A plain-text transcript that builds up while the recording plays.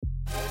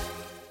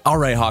All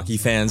right, hockey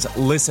fans,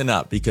 listen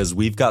up because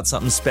we've got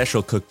something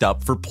special cooked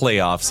up for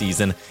playoff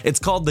season. It's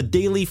called the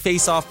Daily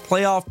Face-Off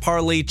Playoff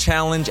Parlay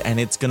Challenge, and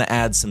it's going to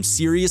add some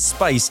serious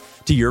spice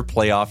to your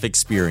playoff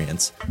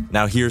experience.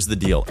 Now, here's the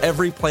deal.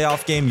 Every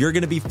playoff game, you're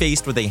going to be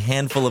faced with a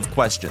handful of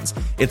questions.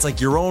 It's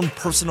like your own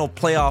personal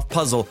playoff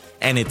puzzle,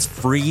 and it's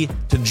free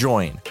to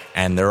join.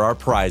 And there are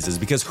prizes,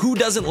 because who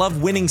doesn't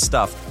love winning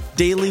stuff?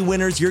 Daily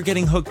winners, you're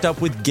getting hooked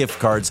up with gift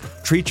cards.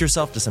 Treat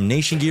yourself to some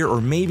Nation gear or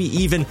maybe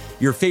even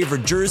your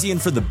favorite jersey.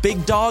 And for the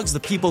big dogs, the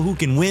people who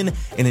can win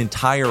an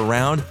entire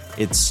round,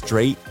 it's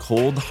straight,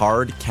 cold,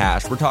 hard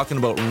cash. We're talking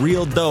about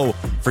real dough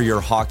for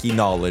your hockey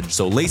knowledge.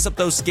 So lace up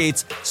those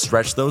skates,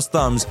 stretch those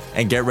thumbs,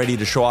 and get ready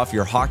to show off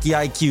your hockey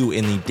IQ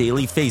in the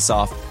Daily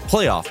Face-Off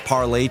Playoff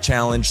Parlay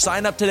Challenge.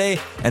 Sign up today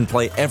and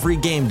play every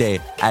game day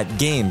at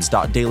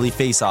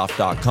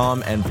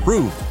games.dailyfaceoff.com and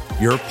prove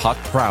your puck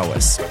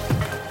prowess.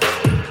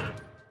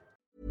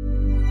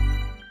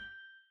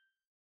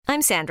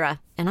 I'm Sandra,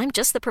 and I'm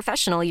just the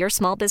professional your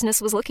small business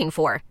was looking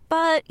for.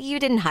 But you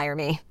didn't hire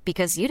me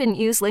because you didn't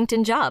use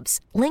LinkedIn Jobs.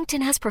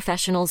 LinkedIn has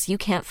professionals you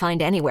can't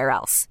find anywhere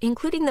else,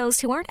 including those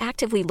who aren't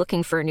actively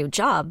looking for a new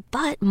job,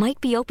 but might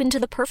be open to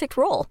the perfect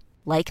role,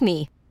 like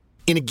me.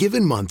 In a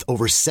given month,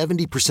 over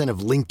 70% of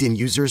LinkedIn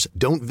users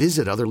don't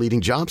visit other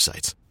leading job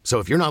sites. So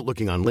if you're not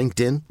looking on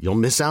LinkedIn, you'll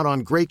miss out on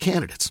great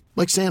candidates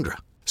like Sandra.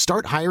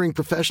 Start hiring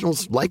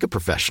professionals like a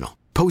professional.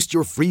 Post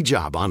your free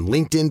job on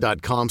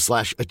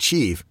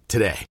linkedin.com/achieve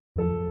today.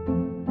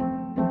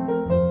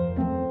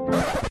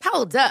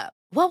 Hold up.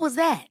 What was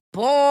that?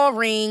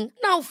 Boring.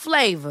 No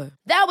flavor.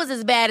 That was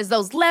as bad as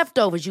those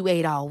leftovers you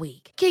ate all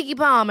week. Keke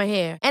Palmer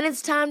here, and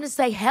it's time to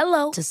say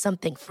hello to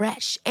something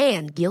fresh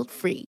and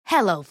guilt-free.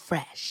 Hello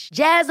Fresh.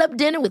 Jazz up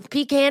dinner with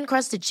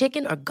pecan-crusted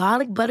chicken or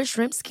garlic butter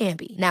shrimp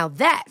scampi. Now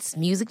that's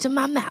music to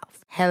my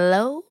mouth.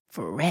 Hello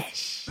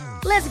Fresh.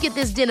 Let's get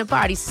this dinner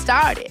party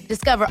started.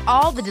 Discover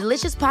all the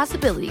delicious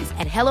possibilities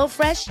at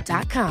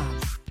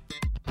hellofresh.com.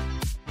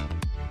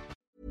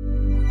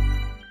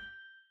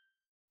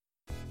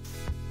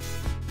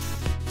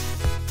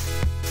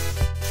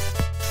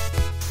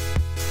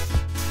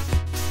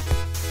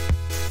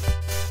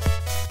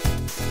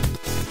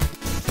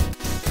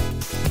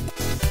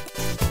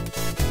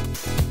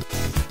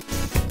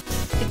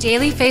 The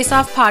Daily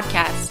Face-Off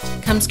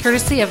podcast comes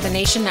courtesy of the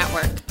Nation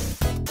Network.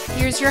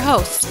 Here's your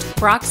host,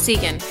 Brock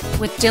Segan,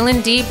 with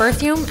Dylan D.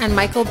 Berthium and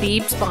Michael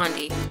Beebs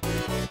Bondy.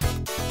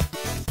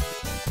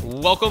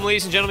 Welcome,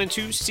 ladies and gentlemen,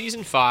 to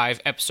Season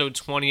 5, Episode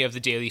 20 of the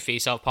Daily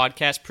Face-Off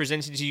podcast,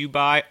 presented to you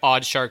by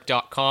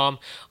Oddshark.com.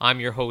 I'm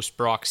your host,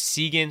 Brock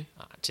Segan.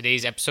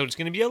 Today's episode is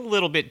going to be a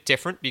little bit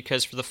different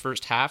because for the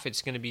first half,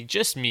 it's going to be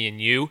just me and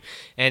you.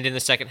 And in the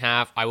second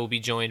half, I will be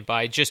joined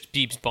by just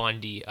Beebs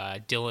Bondy.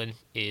 Dylan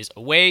is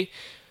away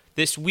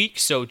this week,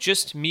 so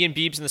just me and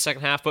Beebs in the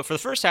second half. But for the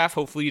first half,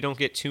 hopefully you don't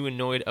get too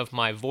annoyed of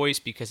my voice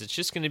because it's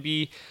just going to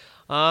be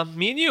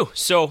me and you.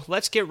 So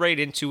let's get right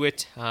into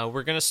it.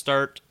 We're going to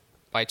start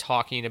by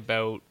talking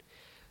about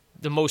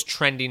the most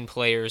trending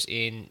players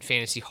in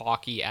fantasy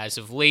hockey as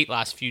of late,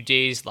 last few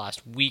days,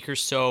 last week or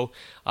so.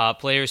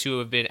 Players who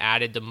have been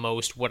added the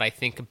most, what I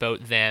think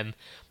about them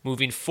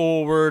moving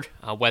forward,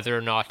 whether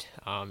or not,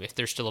 if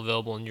they're still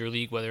available in your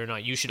league, whether or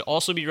not you should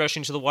also be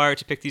rushing to the wire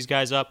to pick these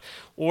guys up,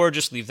 or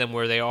just leave them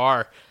where they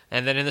are.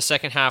 And then in the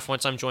second half,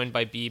 once I'm joined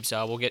by Beebs,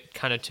 we'll get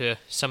kind of to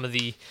some of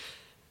the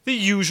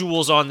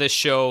usuals on this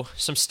show,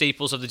 some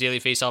staples of the Daily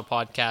Face-Off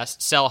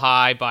podcast: sell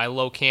high, buy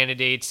low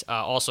candidates,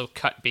 also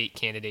cut bait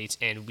candidates,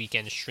 and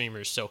weekend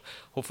streamers. So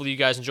hopefully you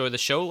guys enjoy the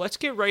show. Let's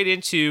get right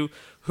into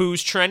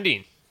who's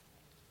trending.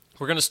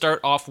 We're going to start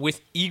off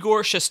with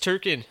Igor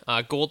Shesterkin,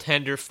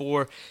 goaltender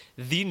for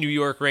the New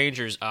York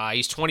Rangers.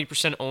 He's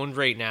 20% owned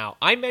right now.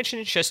 I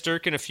mentioned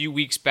Shesterkin a few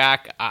weeks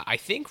back, I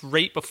think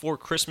right before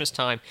Christmas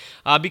time,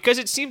 because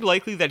it seemed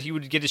likely that he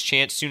would get his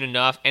chance soon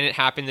enough, and it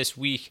happened this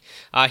week.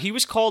 He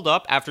was called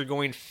up after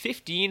going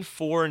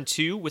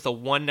 15-4-2 with a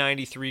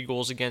 193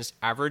 goals against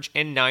average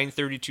and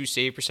 932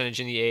 save percentage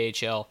in the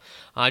AHL.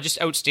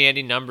 Just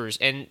outstanding numbers,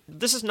 and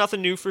this is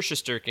nothing new for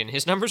Shesterkin.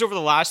 His numbers over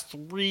the last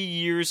 3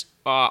 years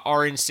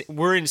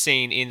were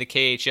insane in the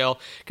KHL.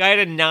 Guy had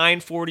a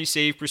 940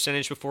 save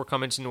percentage before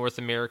coming to North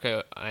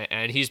America,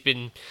 and he's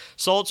been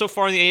solid so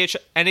far in the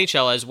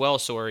NHL as well.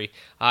 He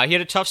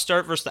had a tough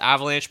start versus the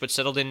Avalanche, but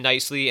settled in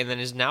nicely, and then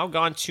has now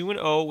gone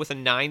 2-0 with a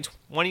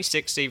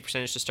 926 save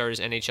percentage to start his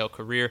NHL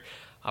career.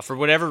 For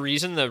whatever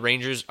reason, the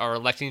Rangers are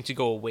electing to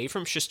go away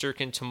from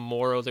Shesterkin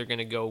tomorrow. They're going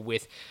to go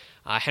with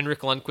Henrik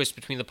Lundqvist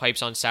between the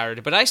pipes on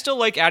Saturday. But I still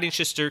like adding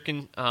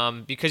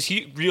Shesterkin because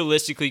he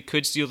realistically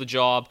could steal the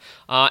job.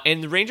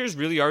 And the Rangers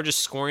really are just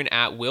scoring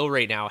at will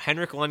right now.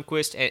 Henrik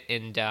Lundqvist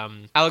and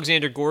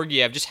Alexander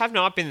Georgiev just have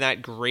not been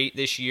that great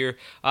this year.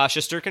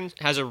 Shesterkin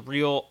has a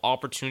real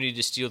opportunity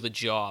to steal the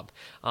job.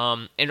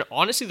 And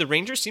honestly, the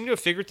Rangers seem to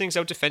have figured things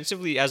out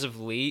defensively as of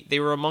late.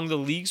 They were among the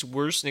league's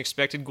worst in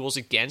expected goals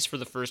against for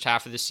the first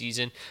half of the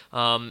season.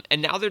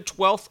 And now they're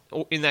 12th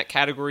in that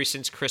category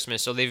since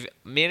Christmas. So they've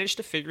managed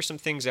to figure some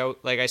things out.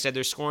 Like I said,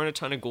 they're scoring a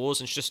ton of goals,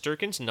 and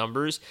Shesterkin's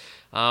numbers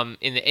in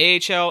the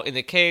AHL, in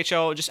the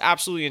KHL, just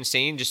absolutely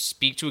insane. Just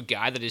speak to a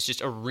guy that is just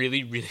a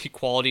really, really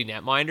quality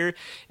netminder.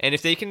 And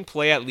if they can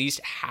play at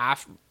least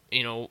half,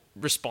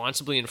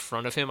 responsibly in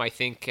front of him, I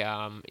think,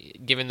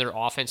 given their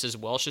offense as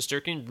well,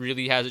 Shesterkin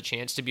really has a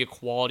chance to be a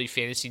quality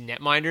fantasy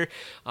netminder.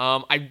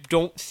 I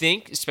don't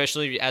think,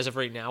 especially as of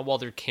right now, while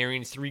they're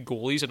carrying 3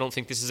 goalies, I don't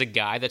think this is a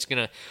guy that's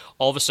going to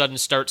all of a sudden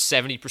start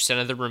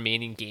 70% of the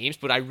remaining games,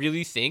 but I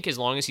really think as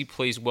long as he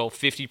plays well,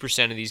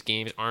 50% of these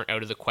games aren't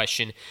out of the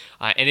question.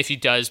 And if he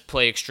does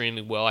play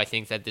extremely well, I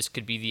think that this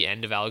could be the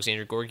end of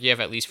Alexander Georgiev,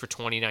 at least for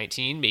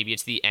 2019. Maybe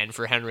it's the end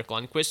for Henrik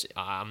Lundqvist.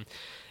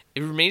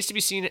 It remains to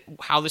be seen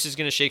how this is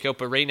going to shake out,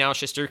 but right now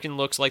Shesterkin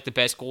looks like the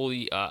best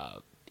goalie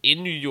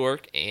in New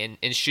York and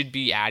should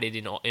be added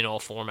in all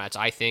formats,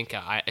 I think,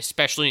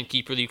 especially in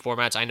Keeper League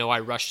formats. I know I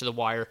rushed to the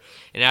wire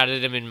and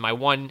added him in my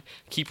one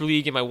Keeper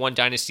League and my one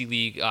Dynasty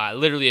League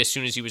literally as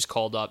soon as he was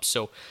called up.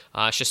 So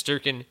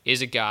Shesterkin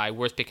is a guy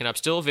worth picking up,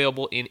 still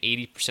available in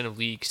 80% of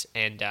leagues,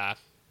 and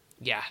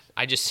yeah,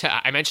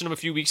 I mentioned him a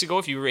few weeks ago.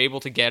 If you were able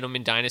to get him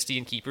in Dynasty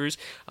and Keepers,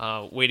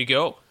 way to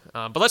go.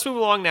 But let's move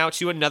along now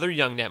to another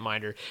young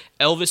netminder,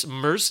 Elvis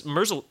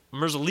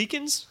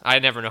Merzlikins. I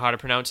never know how to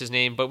pronounce his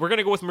name, but we're going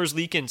to go with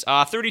Merzlikins.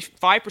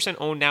 35%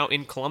 owned now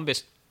in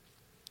Columbus.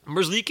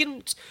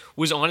 Merzlikins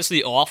was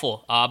honestly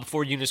awful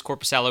before Joonas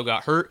Korpisalo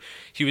got hurt.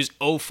 He was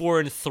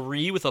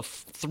 0-4-3 with a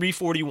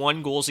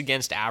 341 goals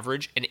against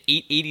average, an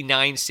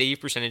 889 save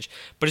percentage,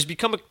 but has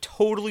become a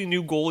totally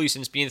new goalie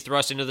since being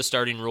thrust into the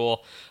starting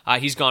role.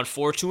 He's gone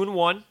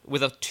 4-2-1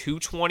 with a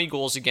 220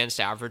 goals against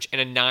average and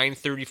a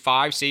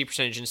 935 save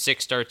percentage in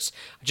 6 starts.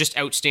 Just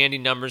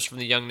outstanding numbers from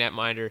the young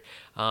netminder.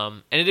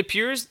 And it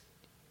appears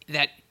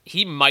that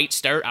he might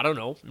start,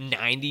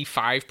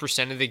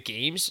 95% of the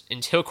games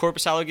until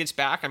Korpisalo gets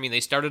back. I mean, they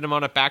started him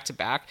on a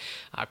back-to-back.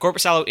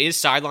 Korpisalo is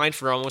sidelined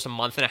for almost a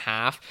month and a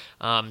half.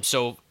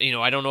 So,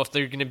 I don't know if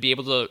they're going to be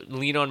able to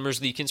lean on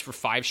Merzlikins for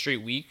 5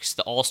 straight weeks.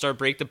 The All-Star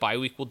break, the bye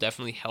week will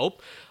definitely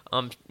help.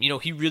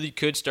 He really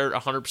could start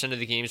 100% of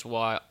the games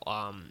while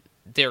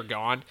they're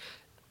gone.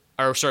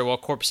 While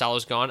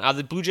Korpisalo's gone.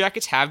 The Blue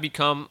Jackets have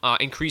become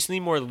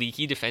increasingly more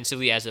leaky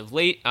defensively as of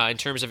late in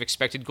terms of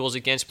expected goals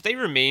against, but they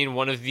remain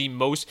one of the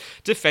most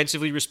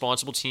defensively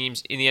responsible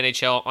teams in the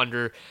NHL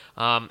under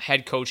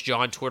head coach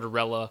John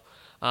Tortorella.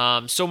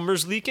 So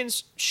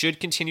Merzlikins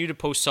should continue to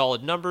post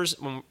solid numbers,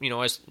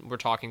 as we're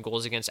talking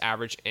goals against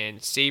average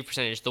and save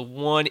percentage. The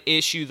one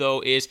issue,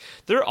 though, is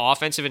their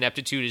offensive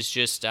ineptitude is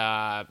just,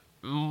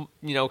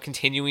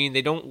 continuing.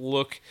 They don't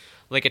look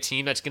like a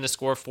team that's going to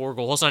score 4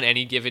 goals on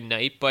any given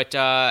night. But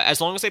as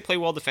long as they play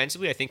well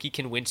defensively, I think he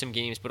can win some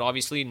games. But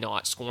obviously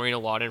not scoring a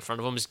lot in front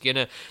of him is going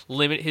to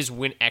limit his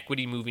win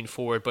equity moving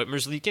forward. But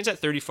Merzlikins at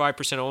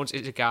 35% owns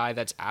is a guy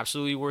that's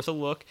absolutely worth a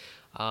look.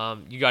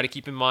 You got to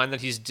keep in mind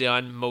that he's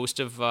done most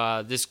of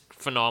this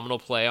phenomenal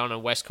play on a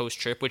West Coast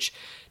trip, which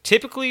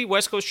typically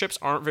West Coast trips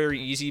aren't very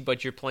easy,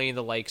 but you're playing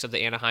the likes of the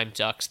Anaheim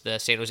Ducks, the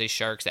San Jose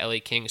Sharks, the LA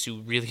Kings,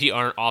 who really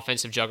aren't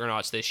offensive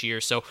juggernauts this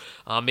year. So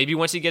maybe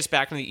once he gets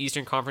back in the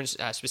Eastern Conference,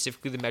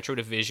 specifically the Metro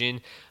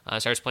Division,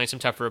 starts playing some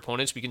tougher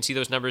opponents, we can see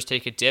those numbers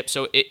take a dip.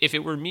 So if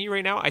it were me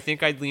right now, I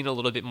think I'd lean a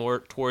little bit more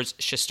towards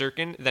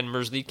Shesterkin than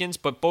Merzlikins,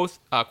 but both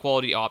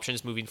quality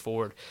options moving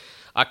forward.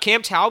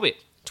 Cam Talbot,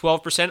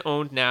 12%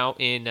 owned now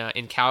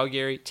in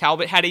Calgary.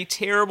 Talbot had a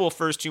terrible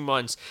first 2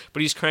 months,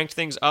 but he's cranked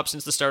things up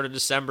since the start of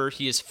December.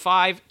 He is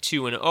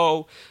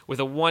 5-2-0 with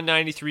a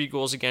 193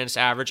 goals against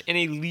average and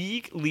a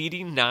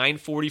league-leading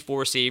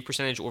 944 save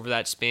percentage over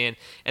that span,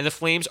 and the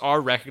Flames are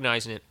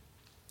recognizing it.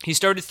 He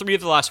started 3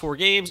 of the last 4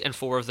 games and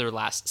 4 of their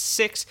last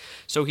 6.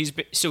 So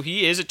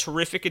he is a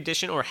terrific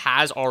addition, or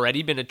has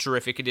already been a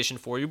terrific addition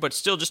for you, but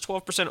still just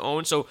 12%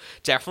 owned. So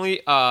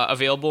definitely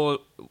available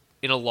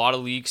in a lot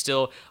of leagues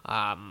still.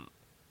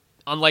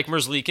 Unlike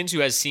Merzlikins, who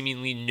has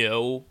seemingly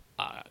no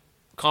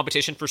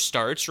competition for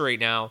starts right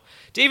now,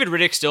 David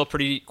Riddick's still a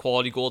pretty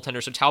quality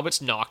goaltender, so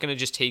Talbot's not going to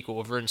just take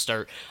over and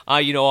start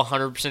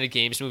 100% of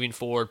games moving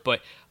forward.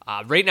 But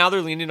right now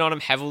they're leaning on him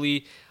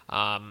heavily,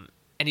 and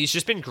he's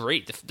just been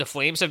great. The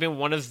Flames have been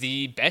one of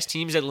the best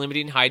teams at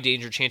limiting high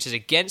danger chances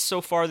against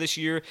so far this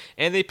year,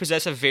 and they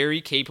possess a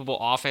very capable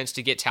offense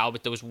to get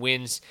Talbot those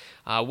wins.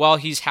 While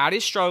he's had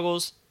his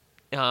struggles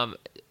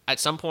at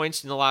some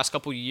points in the last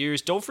couple of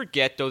years, don't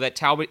forget, though, that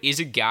Talbot is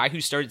a guy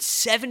who started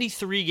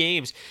 73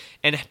 games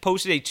and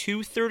posted a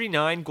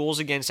 239 goals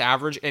against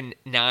average and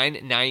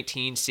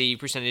 919 save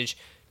percentage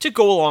to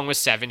go along with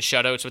 7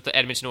 shutouts with the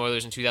Edmonton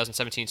Oilers in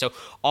 2017. So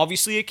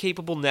obviously a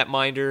capable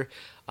netminder.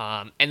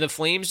 And the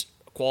Flames,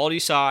 quality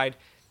side,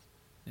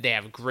 they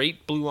have a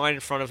great blue line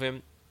in front of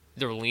him.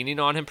 they're leaning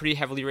on him pretty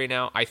heavily right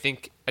now. I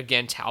think,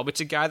 again,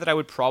 Talbot's a guy that I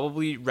would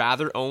probably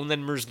rather own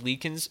than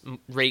Merzlikins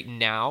right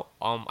now.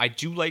 I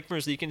do like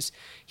Merzlikins.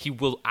 He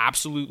will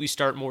absolutely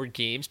start more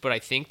games, but I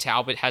think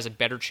Talbot has a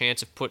better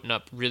chance of putting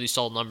up really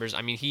solid numbers.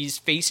 I mean, he's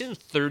facing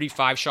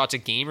 35 shots a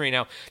game right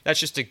now. That's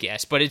just a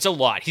guess, but it's a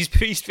lot. He's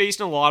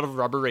facing a lot of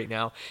rubber right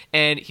now,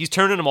 and he's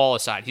turning them all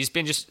aside. He's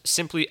been just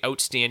simply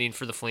outstanding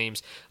for the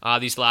Flames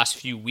these last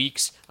few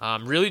weeks,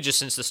 really just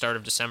since the start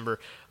of December,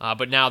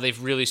 but now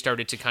they've really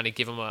started to kind of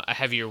give him a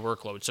heavier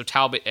workload. So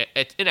Talbot,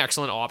 an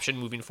excellent option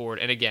moving forward,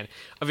 and again,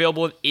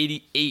 available in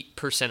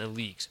 88% of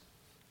leagues.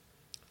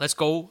 Let's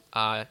go,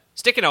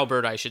 stick in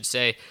Alberta, I should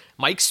say.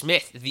 Mike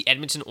Smith, the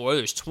Edmonton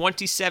Oilers,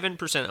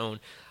 27% owned.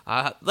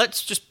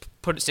 Let's just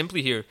put it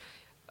simply here.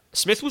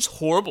 Smith was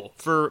horrible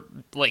for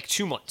like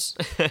 2 months,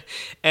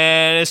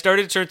 and it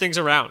started to turn things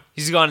around.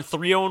 He's gone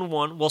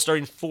 3-0-1 while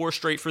starting 4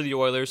 straight for the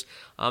Oilers,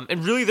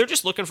 and really they're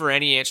just looking for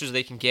any answers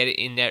they can get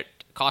in that.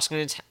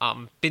 Koskinen's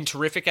been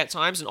terrific at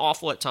times and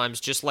awful at times,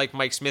 just like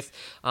Mike Smith.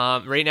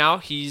 Right now,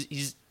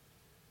 he's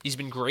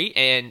been great,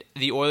 and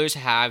the Oilers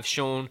have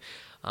shown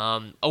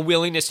a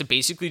willingness to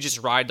basically just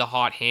ride the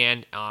hot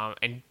hand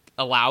and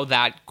allow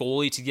that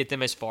goalie to get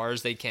them as far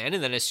as they can,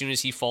 and then as soon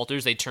as he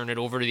falters, they turn it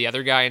over to the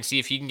other guy and see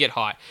if he can get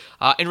hot.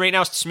 And right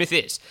now, Smith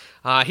is.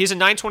 He has a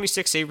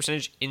 .926 save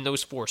percentage in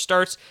those 4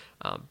 starts,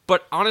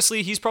 but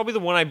honestly, he's probably the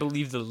one I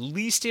believe the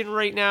least in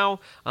right now.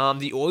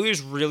 The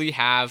Oilers really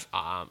have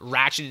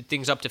ratcheted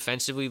things up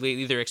defensively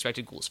lately. Their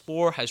expected goals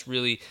for has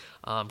really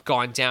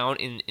gone down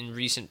in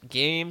recent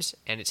games,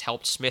 and it's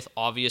helped Smith,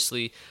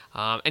 obviously.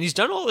 And he's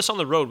done all this on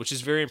the road, which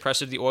is very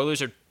impressive. The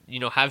Oilers are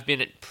have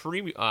been a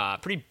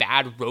pretty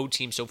bad road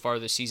team so far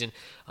this season,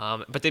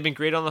 but they've been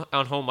great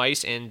on home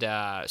ice, and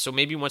so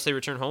maybe once they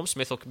return home,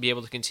 Smith will be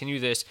able to continue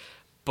this.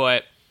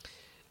 But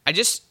I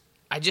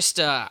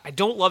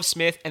don't love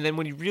Smith, and then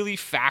when you really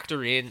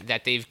factor in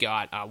that they've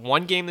got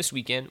one game this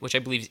weekend, which I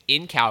believe is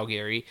in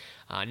Calgary,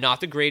 not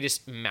the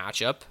greatest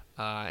matchup.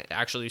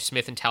 Actually,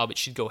 Smith and Talbot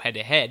should go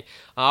head-to-head.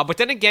 But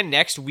then again,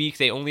 next week,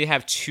 they only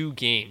have 2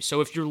 games.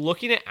 So if you're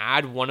looking to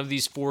add one of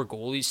these 4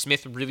 goalies,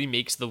 Smith really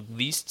makes the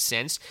least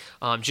sense,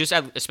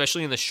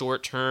 especially in the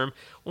short term.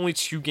 Only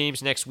 2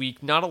 games next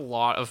week. Not a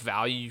lot of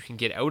value you can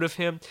get out of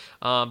him.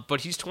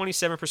 But he's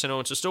 27%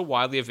 owned, so still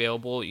widely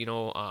available.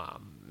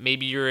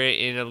 Maybe you're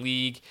in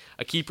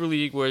a keeper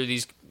league where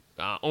these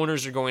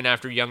owners are going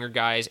after younger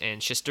guys,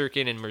 and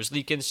Shesterkin and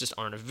Merzlikins just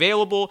aren't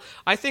available.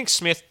 I think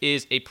Smith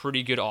is a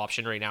pretty good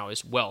option right now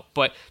as well.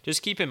 But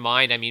just keep in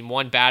mind,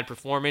 one bad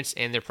performance,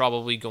 and they're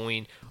probably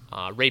going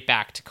right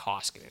back to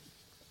Koskinen.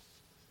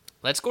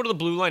 Let's go to the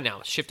blue line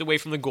now. Shift away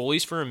from the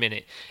goalies for a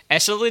minute.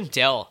 Esa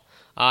Lindell,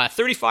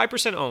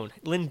 35% owned.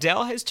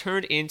 Lindell has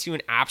turned into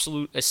an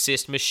absolute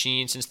assist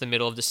machine since the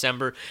middle of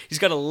December. He's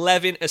got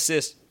 11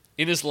 assists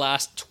in his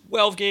last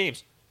 12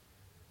 games.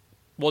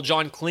 While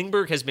John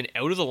Klingberg has been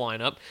out of the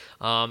lineup,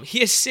 he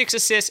has 6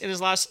 assists in his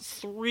last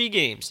 3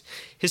 games.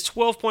 His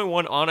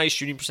 12.1 on-ice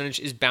shooting percentage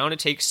is bound to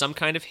take some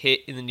kind of hit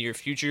in the near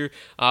future,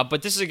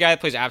 but this is a guy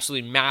that plays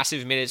absolutely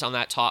massive minutes on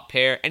that top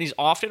pair, and he's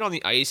often on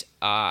the ice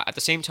at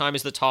the same time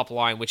as the top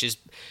line, which is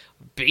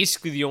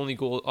basically the only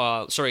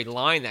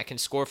line that can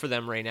score for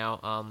them right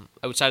now.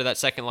 Outside of that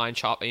second line,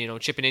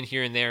 chipping in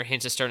here and there,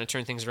 Hintz is starting to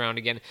turn things around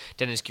again.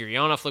 Dennis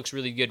Gurianov looks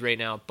really good right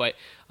now, but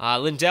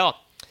Lindell,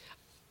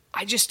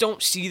 I just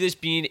don't see this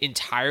being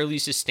entirely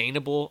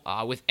sustainable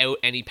without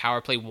any power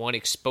play 1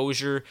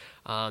 exposure.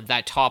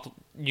 That top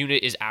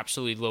unit is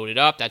absolutely loaded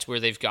up. That's where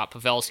they've got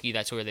Pavelski.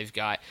 That's where they've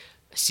got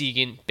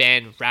Seguin,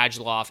 Ben,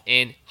 Radulov,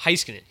 and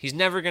Heiskanen. He's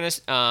never going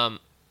to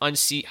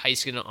unseat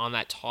Heiskanen on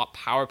that top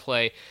power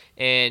play.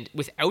 And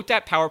without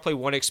that power play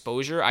 1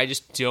 exposure, I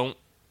just don't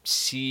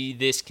see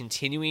this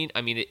continuing.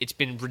 It's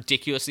been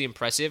ridiculously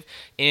impressive,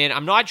 and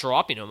I'm not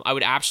dropping him. I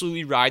would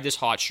absolutely ride this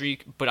hot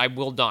streak, but I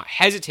will not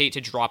hesitate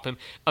to drop him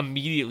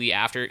immediately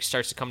after it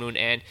starts to come to an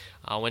end.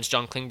 Once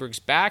John Klingberg's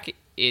back,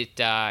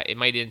 it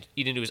might eat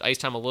into his ice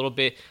time a little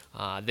bit.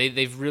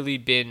 They've really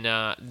been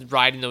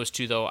riding those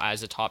 2 though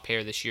as a top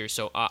pair this year.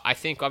 So I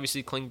think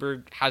obviously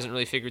Klingberg hasn't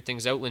really figured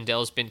things out.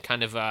 Lindell's been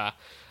kind of a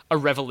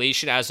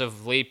revelation as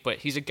of late, but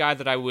he's a guy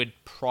that I would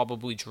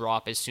probably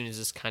drop as soon as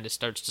this kind of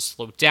starts to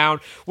slow down,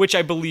 which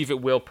I believe it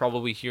will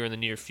probably here in the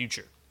near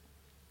future.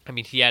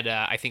 He had,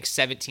 I think,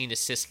 17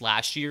 assists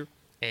last year,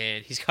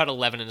 and he's got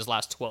 11 in his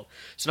last 12.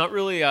 So not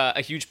really a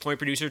huge point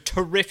producer.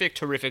 Terrific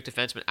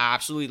defenseman.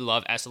 Absolutely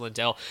love Esa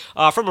Lindell.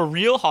 From a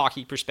real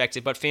hockey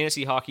perspective, but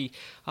fantasy hockey,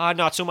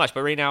 not so much.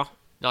 But right now,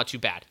 not too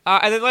bad.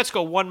 And then let's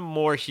go one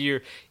more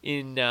here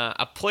in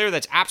a player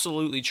that's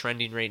absolutely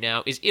trending right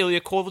now is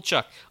Ilya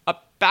Kovalchuk.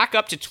 Back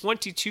up to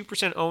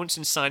 22% owned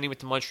since signing with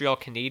the Montreal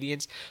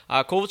Canadiens.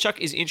 Kovalchuk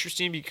is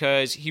interesting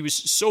because he was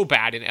so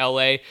bad in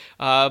LA,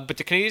 but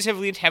the Canadiens have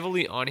leaned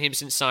heavily on him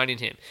since signing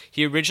him.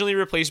 He originally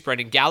replaced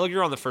Brendan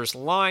Gallagher on the first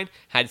line,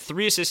 had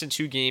 3 assists in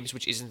 2 games,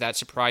 which isn't that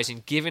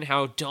surprising given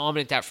how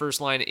dominant that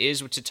first line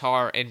is with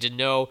Tatar and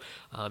Deneau.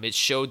 It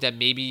showed that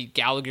maybe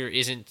Gallagher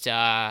isn't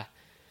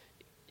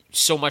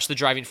so much the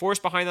driving force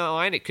behind that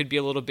line. It could be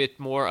a little bit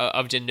more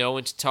of Danault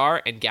and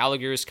Tatar, and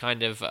Gallagher is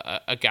kind of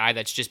a guy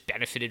that's just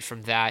benefited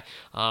from that.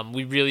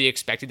 We really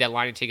expected that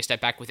line to take a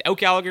step back without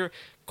Gallagher.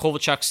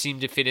 Kovalchuk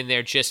seemed to fit in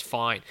there just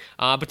fine.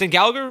 But then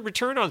Gallagher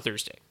returned on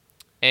Thursday,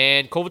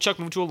 and Kovalchuk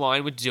moved to a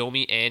line with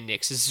Domi and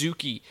Nick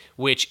Suzuki,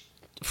 which...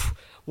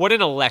 What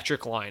an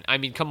electric line. I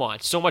mean, come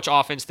on. So much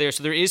offense there.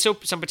 So there is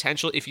some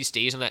potential if he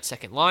stays on that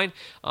second line.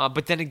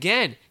 But then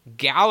again,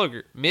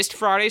 Gallagher missed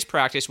Friday's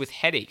practice with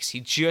headaches. He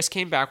just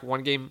came back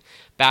 1 game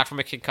back from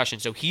a concussion.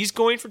 So he's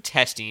going for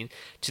testing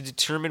to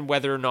determine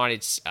whether or not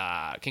it's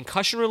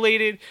concussion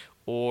related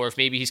or if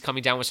maybe he's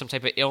coming down with some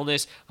type of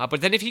illness. But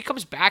then if he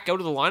comes back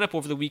out of the lineup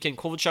over the weekend,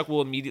 Kovalchuk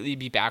will immediately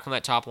be back on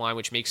that top line,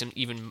 which makes him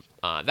even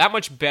that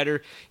much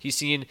better. He's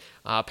seeing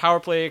power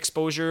play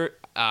exposure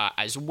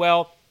as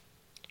well.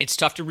 It's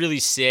tough to really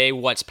say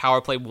what's power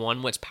play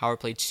 1, what's power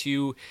play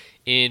 2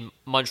 in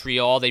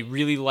Montreal. They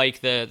really like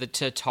the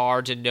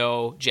Tatar,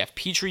 Danault, Jeff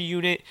Petrie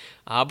unit,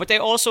 but they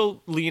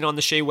also lean on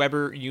the Shea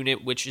Weber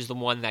unit, which is the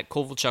one that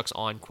Kovalchuk's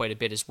on quite a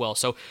bit as well.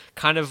 So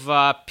kind of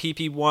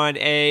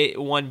PP1A,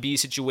 1B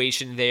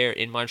situation there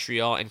in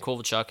Montreal, and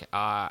Kovalchuk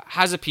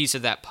has a piece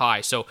of that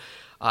pie. So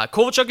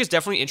Kovalchuk is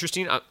definitely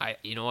interesting.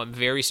 I'm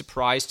very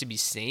surprised to be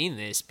saying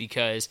this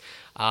because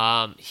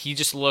he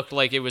just looked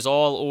like it was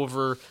all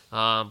over,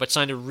 but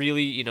signed a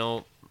really,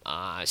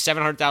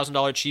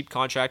 $700,000 cheap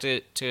contract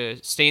to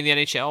stay in the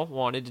NHL.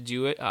 Wanted to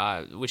do it,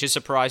 which is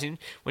surprising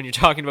when you're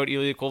talking about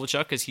Ilya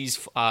Kovalchuk because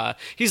he's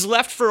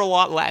left for a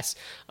lot less.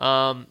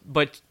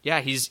 But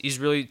yeah, he's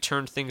really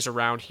turned things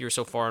around here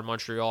so far in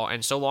Montreal.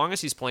 And so long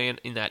as he's playing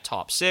in that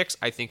top 6,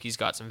 I think he's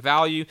got some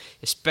value.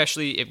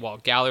 Especially while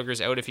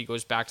Gallagher's out, if he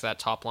goes back to that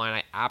top line,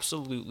 I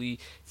absolutely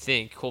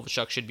think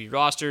Kovalchuk should be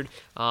rostered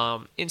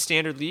in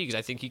standard leagues.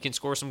 I think he can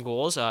score some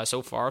goals.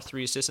 So far,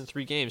 3 assists in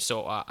 3 games.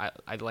 So I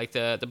like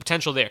the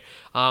potential there.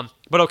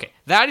 But okay,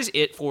 that is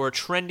it for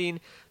trending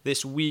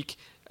this week.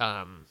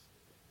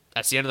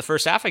 That's the end of the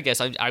first half, I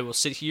guess. I will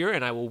sit here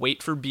and I will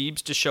wait for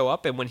Beebs to show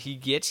up, and when he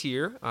gets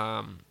here,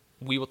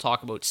 we will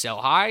talk about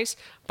sell highs,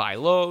 buy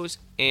lows,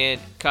 and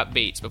cut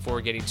baits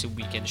before getting to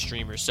weekend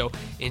streamers. So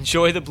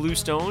enjoy the Blue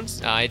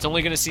Stones. It's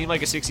only going to seem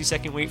like a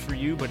 60-second wait for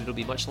you, but it'll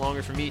be much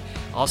longer for me.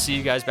 I'll see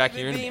you guys back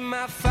here in a bit.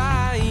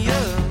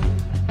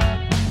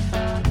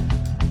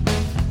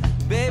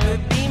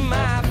 Baby, be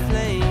my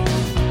flame.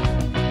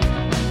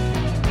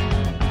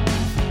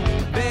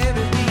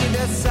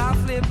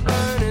 Softly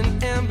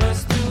burning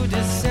embers through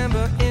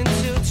December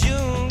until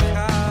June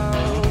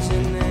calls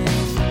your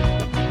name.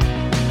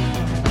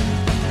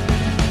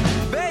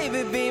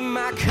 Baby, be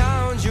my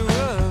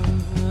conjurer,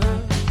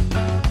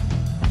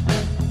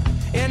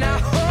 and I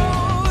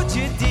hold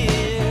you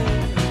dear.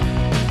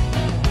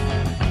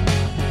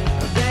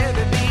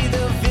 Baby, be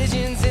the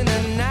visions in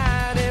the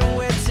night and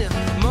wait till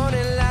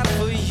morning light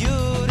for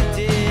you to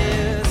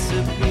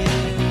disappear.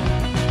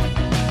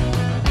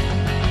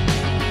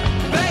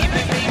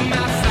 Baby, be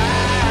my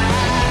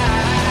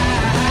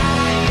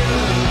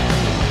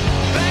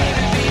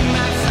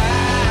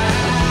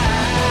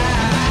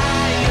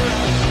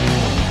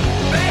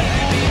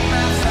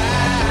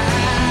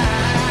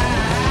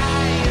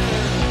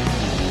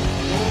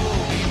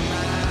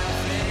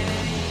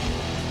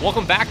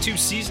Welcome back to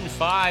Season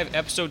 5,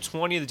 Episode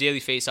 20 of the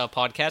Daily Faceoff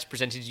Podcast,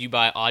 presented to you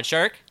by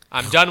Oddshark.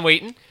 I'm done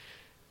waiting.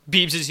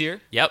 Beebs is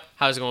here. Yep.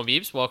 How's it going,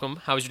 Beebs? Welcome.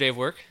 How was your day of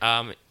work?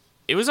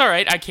 It was all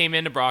right. I came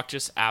into Brock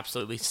just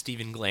absolutely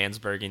Steven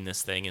Glansberging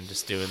this thing and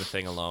just doing the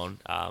thing alone.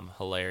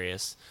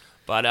 Hilarious.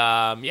 But,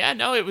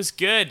 it was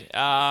good.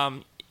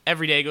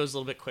 Every day goes a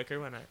little bit quicker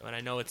when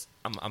I know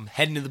I'm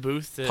heading to the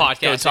booth to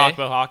go talk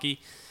about hockey.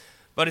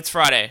 But it's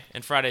Friday,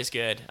 and Friday's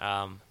good.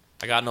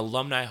 I got an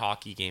alumni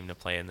hockey game to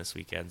play in this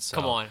weekend. So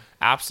come on.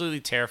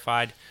 Absolutely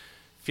terrified.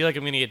 Feel like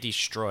I'm going to get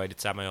destroyed.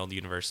 It's at my old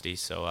university.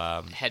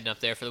 So heading up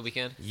there for the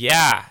weekend?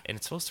 Yeah, and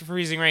it's supposed to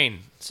freezing rain.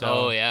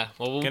 So yeah.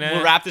 Well,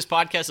 we'll wrap this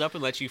podcast up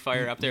and let you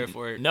fire up there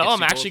for it. No,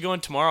 I'm actually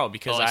going tomorrow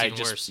because I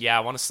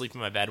want to sleep in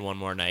my bed one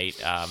more night.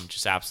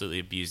 Just absolutely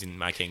abusing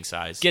my king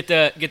size. Get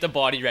the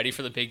body ready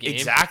for the big game.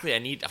 Exactly. I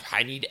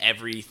need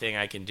everything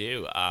I can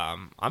do.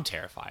 I'm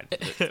terrified.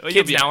 The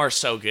kids now are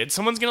so good.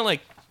 Someone's going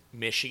to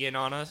Michigan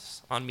on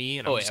me,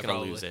 and I'm just going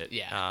to lose it.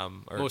 Yeah,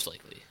 most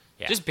likely.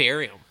 Yeah. Just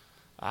bury them.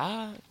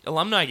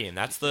 Alumni game.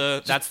 That's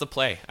the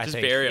play. I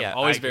think. Bury them. Yeah,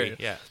 always bury them.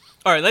 Yeah.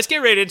 All right, let's get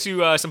right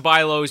into some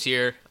buy lows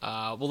here.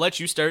 We'll let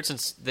you start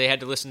since they had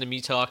to listen to me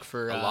talk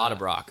for a lot of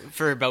Brock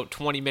for about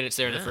 20 minutes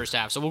there in the first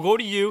half. So we'll go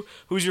to you.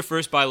 Who's your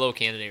first buy low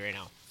candidate right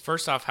now?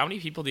 First off, how many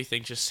people do you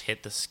think just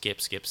hit the skip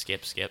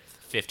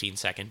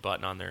 15-second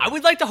button on their... I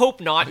would like to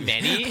hope not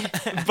many,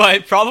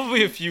 but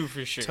probably a few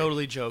for sure.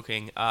 Totally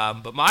joking.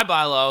 But my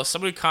buy low,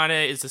 someone who kind of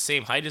is the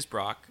same height as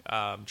Brock,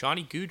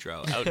 Johnny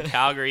Gaudreau out in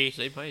Calgary.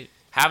 Same height.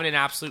 Having an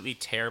absolutely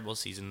terrible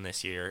season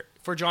this year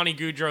for Johnny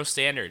Gaudreau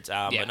standards,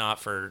 but not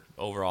for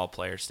overall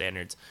player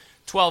standards.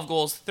 12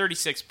 goals,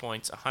 36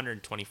 points,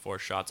 124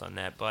 shots on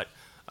net, but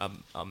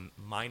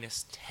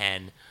minus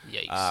 10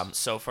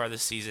 so far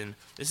this season.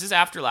 This is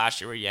after last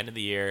year where he ended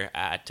the year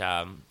at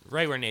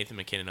right where Nathan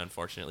McKinnon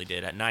unfortunately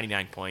did, at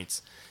 99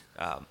 points.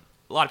 a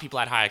lot of people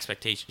had high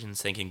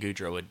expectations thinking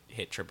Gaudreau would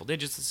hit triple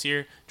digits this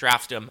year,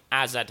 draft him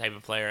as that type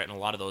of player, and a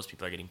lot of those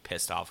people are getting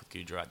pissed off with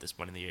Gaudreau at this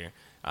point in the year,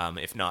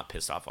 if not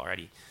pissed off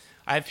already.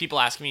 I have people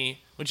asking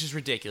me, which is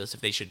ridiculous,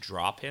 if they should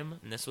drop him,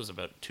 and this was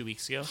about 2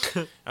 weeks ago.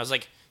 I was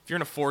like, if you're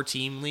in a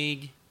 4-team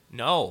league,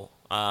 no.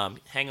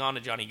 Hang on to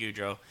Johnny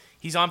Gaudreau.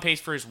 He's on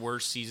pace for his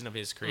worst season of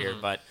his career,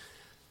 but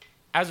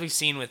as we've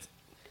seen with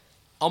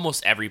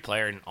almost every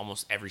player in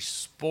almost every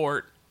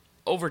sport,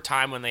 over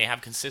time when they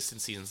have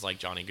consistent seasons like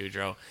Johnny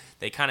Gaudreau,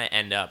 they kind of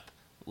end up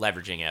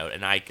leveraging out,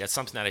 and that's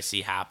something that I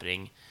see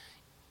happening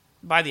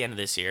by the end of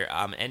this year.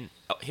 And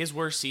his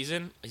worst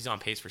season, he's on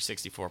pace for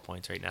 64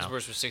 points right now. His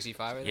worst was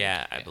 65, I think?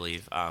 Yeah, I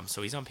believe.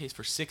 So he's on pace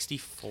for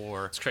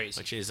 64. It's crazy.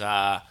 Which is,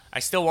 I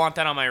still want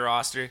that on my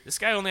roster. This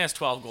guy only has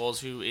 12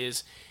 goals, who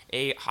is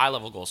a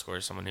high-level goal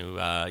scorer, someone who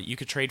you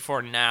could trade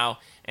for now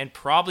and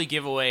probably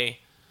give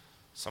away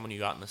someone you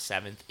got in the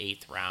 7th,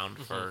 8th round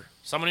for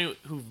someone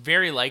who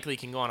very likely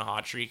can go on a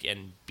hot streak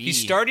and be... He's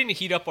starting to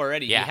heat up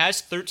already. Yeah. He has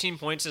 13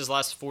 points in his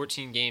last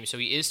 14 games, so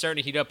he is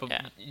starting to heat up.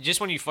 Yeah.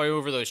 Just when you fight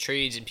over those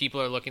trades and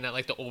people are looking at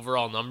like the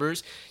overall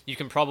numbers, you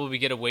can probably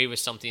get away with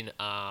something.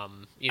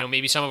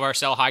 Maybe some of our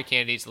sell high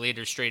candidates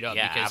later straight up.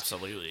 Yeah, because,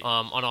 absolutely.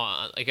 On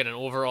an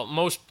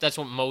overall, that's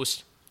what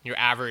most your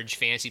average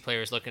fantasy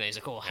player is looking at. He's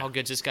like, oh, how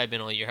good's this guy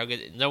been all year? How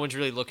good? No one's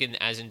really looking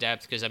as in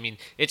depth because, I mean,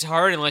 it's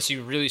hard unless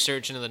you really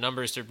search into the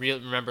numbers to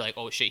remember, like,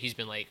 oh, shit, he's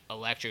been, like,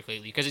 electric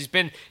lately. Because he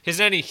hasn't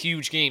had any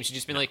huge games. He's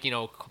just been, like,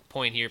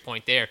 point here,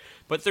 point there.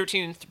 But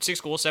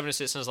 6 goals, 7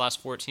 assists in his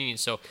last 14.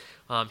 So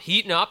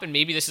heating up, and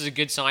maybe this is a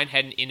good sign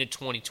heading into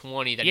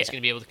 2020 that he's going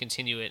to be able to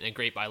continue it in a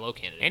great buy low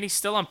candidate. And he's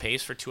still on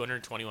pace for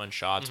 221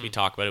 shots. We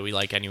talk about it. We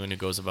like anyone who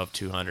goes above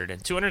 200.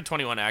 And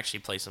 221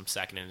 actually plays him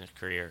second in his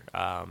career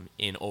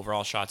in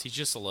overall shots. He's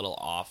just a little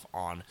off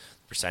on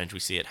percentage. We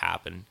see it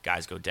happen.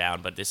 Guys go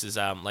down. But this is,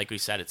 like we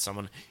said, it's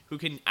someone who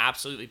can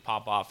absolutely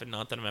pop off. And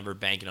not that I'm ever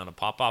banking on a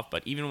pop-off,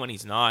 but even when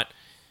he's not,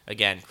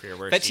 again, career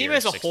worst. That team year,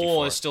 as a 64.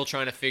 whole is still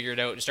trying to figure it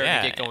out and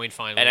starting to get going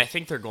finally. And I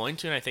think they're going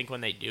to, and I think when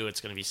they do,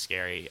 it's going to be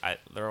scary.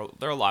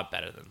 They're a lot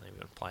better than they've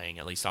been playing,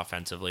 at least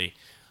offensively.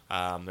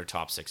 Their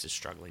top 6 is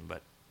struggling,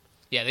 but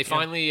yeah, they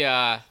finally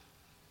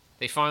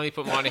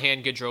put Monahan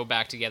and Gaudreau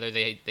back together.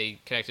 They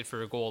connected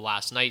for a goal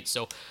last night.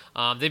 So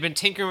they've been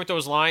tinkering with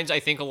those lines. I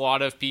think a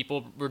lot of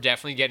people were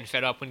definitely getting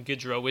fed up when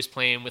Gaudreau was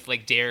playing with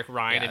like Derek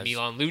Ryan and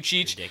Milan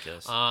Lucic.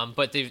 Ridiculous.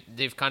 But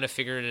they've kind of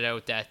figured it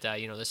out that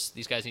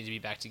these guys need to be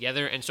back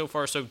together. And so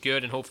far so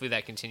good. And hopefully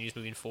that continues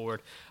moving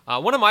forward.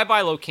 One of my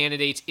buy low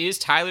candidates is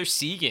Tyler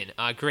Seguin.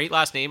 Great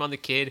last name on the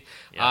kid.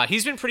 Yeah.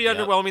 He's been pretty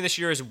underwhelming this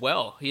year as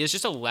well. He has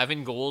just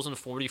 11 goals in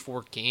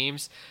 44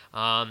 games.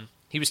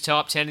 He was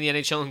top 10 in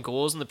the NHL in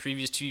goals in the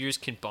previous 2 years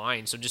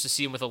combined. So just to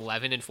see him with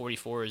 11 and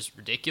 44 is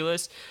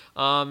ridiculous.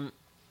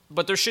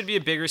 But there should be a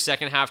bigger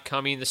second half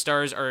coming. The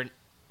Stars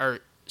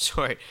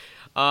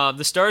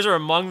the Stars are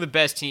among the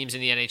best teams in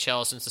the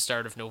NHL since the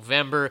start of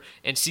November.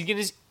 And Seguin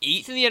is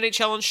 8th in the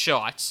NHL in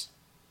shots,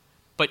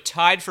 but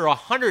tied for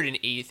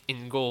 108th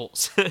in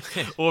goals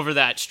over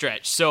that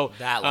stretch. So,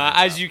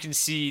 as you can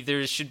see,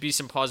 there should be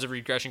some positive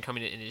regression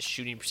coming in his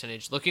shooting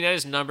percentage. Looking at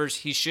his numbers,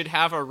 he should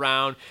have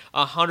around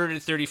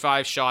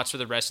 135 shots for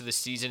the rest of the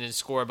season and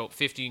score about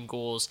 15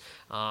 goals.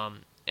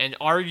 And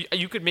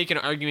you could make an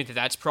argument that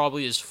that's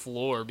probably his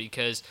floor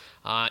because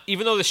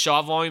even though the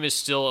shot volume is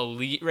still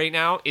elite right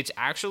now, it's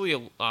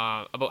actually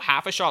about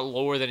half a shot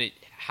lower than it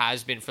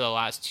has been for the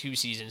last 2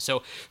 seasons.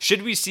 So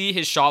should we see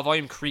his shot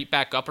volume creep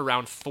back up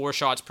around 4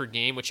 shots per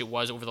game, which it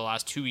was over the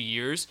last 2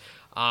 years,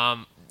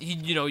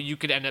 you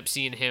could end up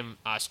seeing him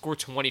score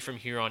 20 from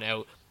here on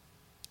out.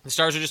 The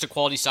Stars are just a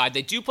quality side.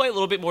 They do play a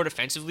little bit more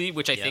defensively,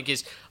 which I think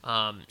is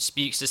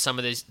speaks to some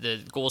of the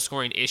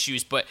goal-scoring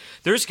issues. But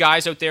there's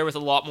guys out there with a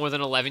lot more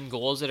than 11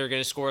 goals that are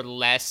going to score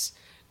less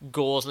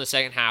goals in the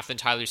second half than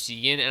Tyler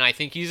Seguin, and I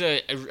think he's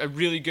a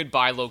really good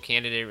buy low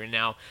candidate right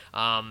now.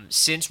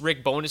 Since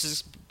Rick Bowness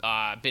has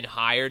been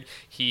hired,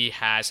 he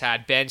has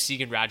had Ben,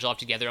 Seguin, Radulov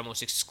together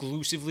almost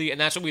exclusively, and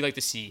that's what we like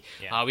to see.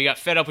 Yeah. We got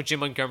fed up with Jim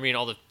Montgomery and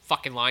all the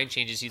fucking line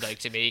changes he'd like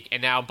to make, and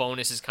now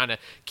Bowness is kind of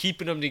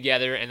keeping them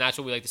together, and that's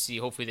what we like to see.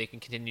 Hopefully they can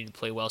continue to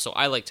play well, so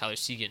I like Tyler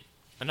Seguin.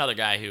 Another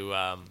guy who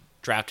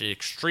drafted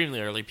extremely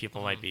early,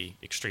 people might be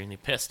extremely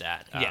pissed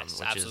at. Yes,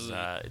 which absolutely.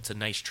 It's a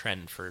nice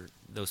trend for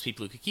those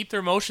people who could keep their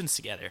emotions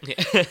together.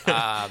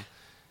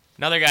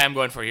 Another guy I'm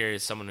going for here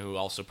is someone who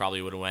also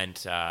probably would have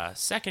went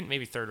second,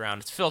 maybe third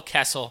round. It's Phil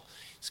Kessel.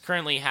 He's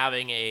currently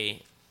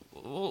having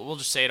we'll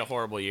just say it, a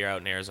horrible year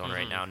out in Arizona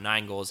right now.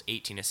 9 goals,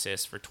 18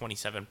 assists for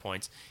 27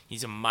 points.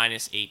 He's a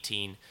minus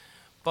 18.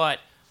 But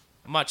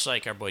much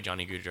like our boy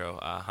Johnny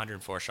Gaudreau,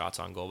 104 shots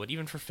on goal. But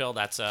even for Phil,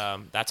 that's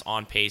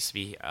on pace to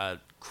be a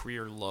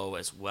career low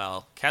as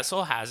well.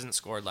 Kessel hasn't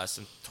scored less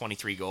than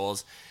 23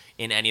 goals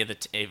in any of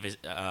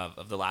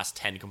the last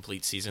 10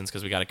 complete seasons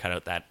because we got to cut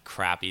out that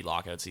crappy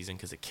lockout season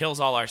because it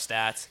kills all our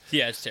stats.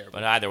 Yeah, it's terrible.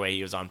 But either way,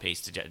 he was on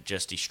pace to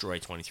just destroy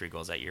 23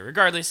 goals that year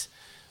regardless.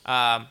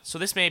 So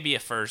this may be a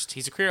first.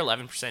 He's a career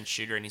 11%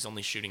 shooter, and he's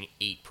only shooting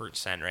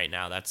 8% right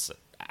now. That's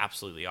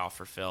absolutely off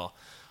for Phil.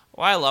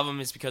 why I love him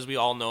is because we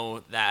all know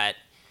that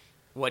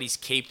what he's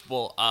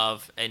capable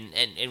of, and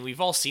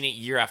we've all seen it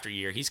year after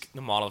year. He's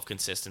the model of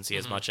consistency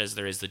as much as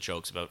there is the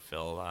jokes about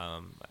Phil,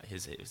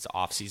 his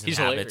off-season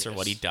habits or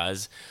what he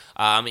does.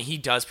 He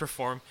does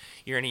perform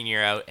year in and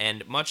year out,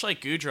 and much like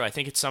Gaudreau, I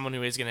think it's someone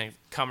who is going to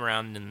come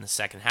around in the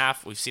second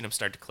half. We've seen him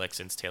start to click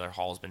since Taylor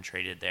Hall's been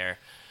traded there.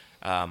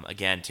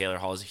 Again, Taylor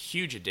Hall is a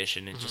huge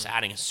addition, and just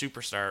adding a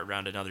superstar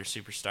around another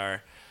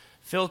superstar.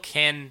 Phil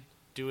can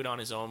do it on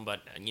his own,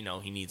 but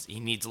he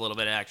needs a little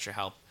bit of extra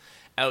help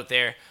out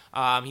there.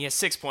 He has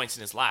 6 points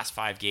in his last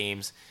 5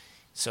 games,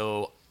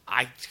 so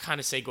I kind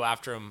of say go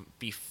after him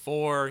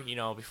before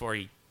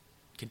he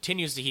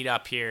continues to heat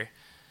up here.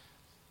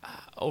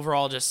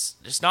 Overall,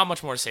 just not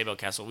much more to say about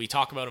Kessel. We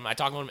talk about him. I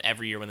talk about him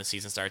every year when the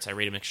season starts. I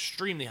rate him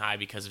extremely high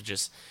because of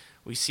just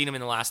we've seen him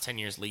in the last 10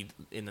 years lead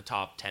in the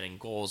top 10 in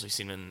goals. We've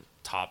seen him in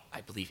top,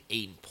 I believe,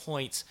 8 in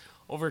points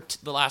over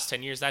the last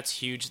 10 years.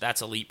 That's huge.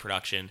 That's elite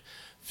production.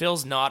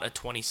 Phil's not a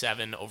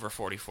 27 over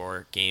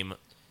 44 game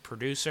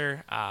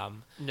producer.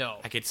 No.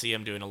 I could see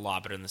him doing a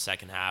lot better in the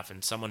second half,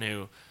 and someone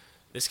who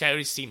this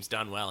Coyotes team's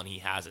done well and he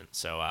hasn't.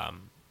 So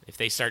if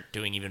they start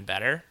doing even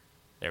better,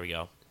 there we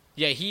go.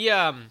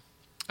 Yeah,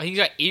 I think he's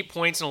got 8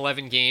 points in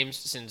 11 games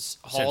since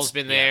Hall's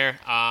been there.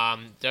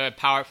 The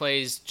power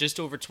play is just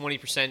over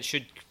 20%.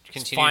 Should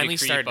continue finally to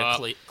creep started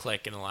up. to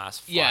click in the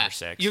last 5 or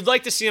 6. You'd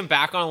like to see him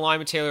back on a line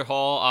with Taylor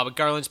Hall, but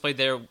Garland's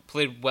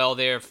played well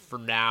there for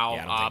now.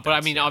 Yeah, but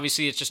I mean,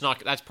 obviously, it's just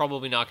not. That's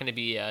probably not going to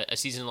be a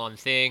season-long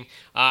thing.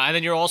 And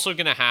then you're also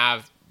going to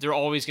have. They're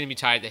always going to be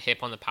tied at the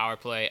hip on the power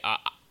play.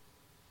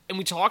 And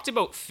we talked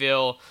about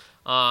Phil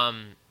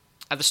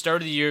at the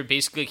start of the year.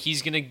 Basically,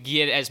 he's going to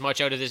get as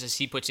much out of this as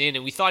he puts in,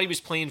 and we thought he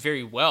was playing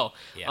very well.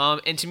 Yeah.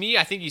 And to me,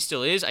 I think he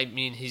still is. I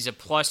mean, he's a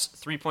plus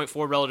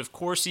 3.4 relative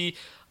Corsi.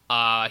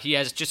 He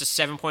has just a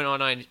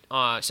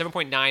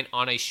 7.9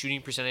 on a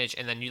shooting percentage,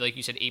 and then, like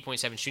you said,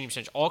 8.7 shooting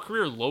percentage. All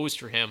career lows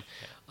for him,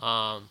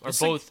 or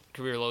both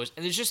career lows.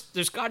 And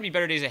there's got to be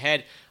better days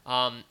ahead.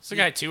 It's a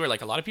guy too where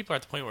like a lot of people are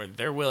at the point where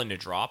they're willing to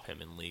drop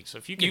him in league. So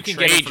if you can get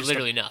trade him for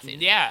literally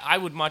nothing. Yeah, I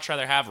would much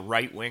rather have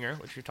right winger,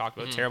 which we talked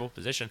about, terrible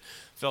position.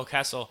 Phil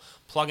Kessel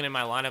plugging in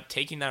my lineup,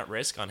 taking that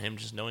risk on him,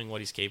 just knowing what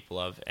he's capable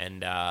of,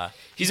 and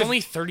he's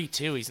only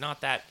 32. He's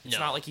not that. It's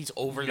not like he's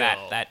over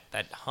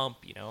that hump,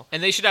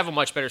 And they should have a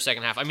much better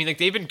second half. I mean, like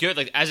they've been good.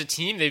 Like as a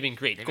team, they've been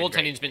great.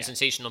 Goaltending's been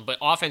sensational, but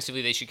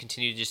offensively, they should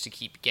continue just to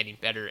keep getting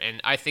better.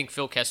 And I think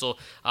Phil Kessel,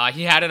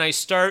 he had a nice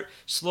start,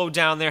 slowed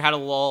down there, had a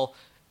lull.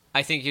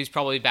 I think he's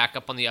probably back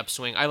up on the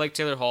upswing. I like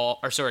Taylor Hall,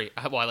 I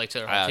like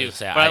Taylor Hall too,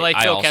 but I like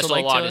Phil Kessel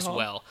a lot as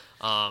well.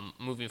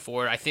 Moving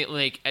forward, I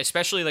think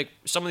especially like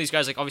some of these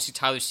guys, like obviously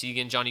Tyler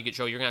Seguin, Johnny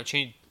Gaudreau, you're gonna have to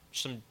change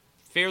some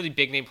fairly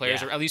big name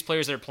players, or at least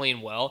players that are playing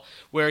well.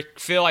 Where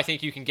Phil, I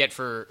think you can get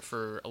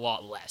for a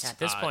lot less at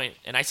this point.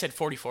 And I said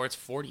 44. It's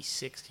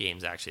 46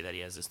 games actually that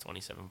he has this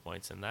 27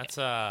 points, and that's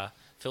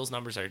Phil's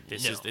numbers are.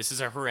 This is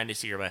a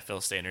horrendous year by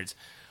Phil standards.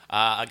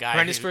 A guy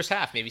horrendous first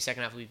half, maybe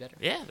second half will be better.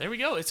 Yeah, there we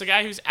go. It's a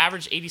guy who's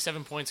averaged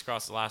 87 points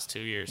across the last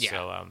 2 years. Yeah.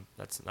 So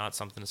that's not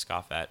something to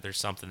scoff at. There's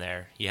something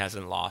there. He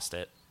hasn't lost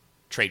it.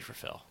 Trade for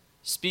Phil.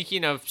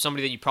 Speaking of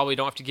somebody that you probably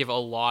don't have to give a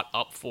lot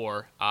up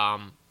for,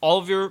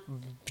 Oliver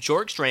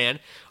Bjorkstrand,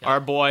 our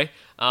boy,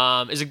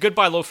 is a good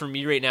buy low for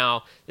me right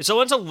now. This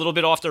one's a little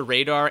bit off the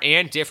radar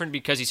and different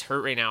because he's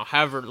hurt right now.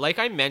 However, like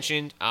I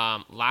mentioned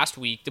last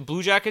week, the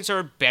Blue Jackets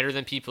are better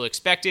than people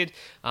expected.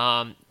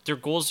 Their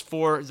goals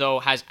for, though,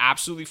 has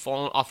absolutely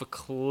fallen off a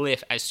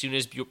cliff as soon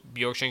as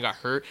Bjorkstrand got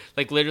hurt.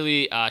 Like,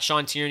 literally,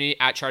 Sean Tierney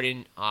at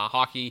Charting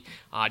Hockey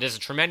does a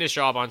tremendous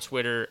job on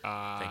Twitter.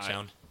 Thanks,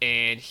 Sean.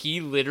 And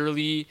he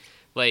literally,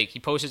 he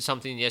posted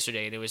something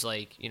yesterday, and it was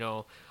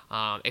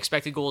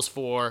expected goals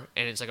for,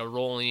 and it's like a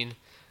rolling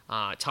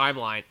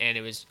timeline, and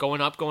it was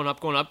going up.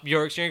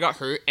 Bjorkstrand got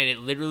hurt, and it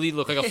literally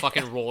looked like a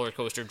fucking roller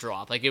coaster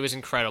drop. Like, it was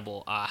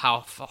incredible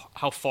how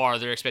far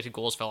their expected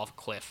goals fell off a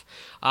cliff.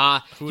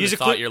 Who would have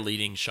thought your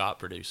leading shot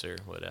producer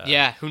would?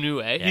 Yeah, who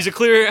knew, eh? Yeah. He's a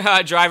clear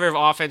driver of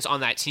offense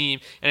on that team,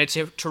 and it's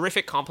a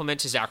terrific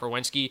compliment to Zach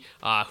Rowinski,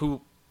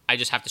 who I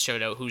just have to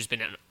shout out, who's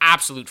been an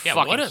absolute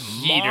fucking what a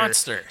heater.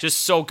 monster.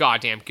 Just so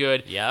goddamn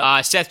good.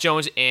 Yep. Seth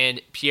Jones and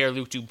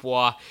Pierre-Luc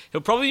Dubois.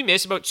 He'll probably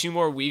miss about 2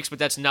 more weeks, but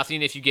that's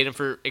nothing if you get him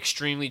for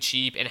extremely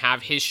cheap and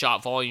have his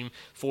shot volume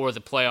for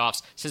the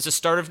playoffs. Since the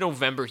start of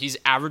November, he's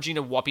averaging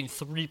a whopping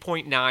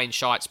 3.9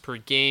 shots per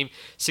game,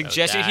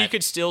 suggesting he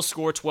could still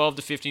score 12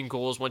 to 15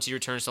 goals once he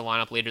returns to the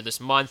lineup later this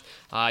month.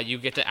 You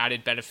get the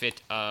added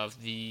benefit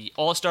of the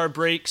All-Star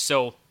break,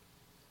 so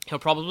he'll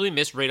probably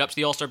miss right up to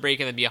the All-Star break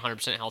and then be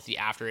 100% healthy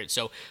after it.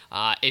 So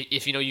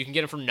if you can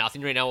get him for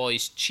nothing right now while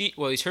he's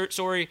hurt,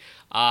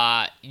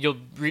 you'll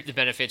reap the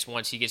benefits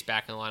once he gets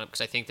back in the lineup,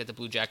 because I think that the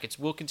Blue Jackets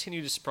will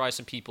continue to surprise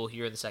some people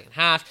here in the second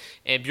half.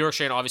 And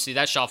Bjorkstrand, obviously,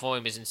 that shot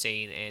volume is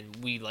insane, and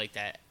we like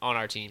that on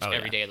our teams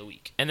every day of the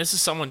week. And this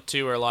is someone,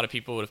 too, where a lot of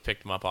people would have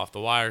picked him up off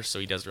the wire, so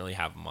he doesn't really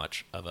have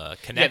much of a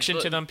connection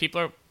to them. People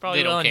are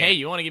probably going, hey,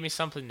 you want to give me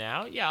something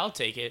now? Yeah, I'll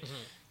take it. Mm-hmm.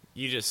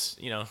 You just,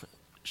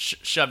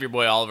 shove your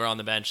boy Oliver on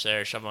the bench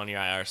there, shove him on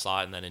your IR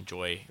slot, and then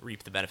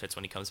reap the benefits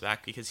when he comes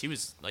back, because he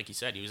was, like you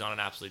said, he was on an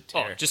absolute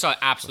tear. Oh, just an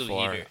absolute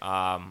before. heater.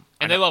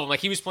 And they love him. Like,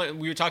 he was playing.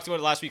 We were talking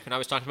about it last week when I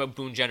was talking about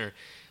Boone Jenner.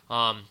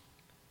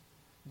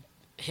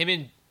 Him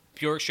and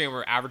Bjorkstrand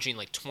were averaging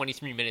like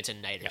 23 minutes a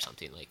night or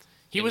something. Like,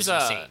 he was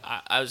insane.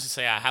 I was going to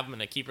say, I have him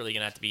in a keeper league,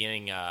 and at the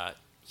beginning,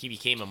 he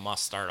became a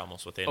must start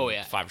almost within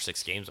 5 or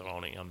 6 games of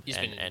owning him. He's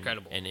been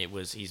incredible. And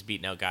he's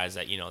beating out guys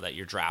that that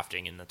you're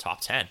drafting in the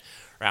top 10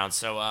 rounds.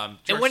 So and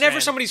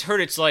whenever somebody's hurt,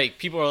 it's like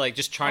people are like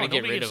just trying to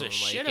get rid of him.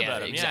 Shit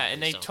about him. Exactly,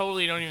 and they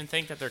totally don't even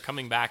think that they're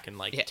coming back in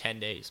 10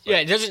 days. But. Yeah,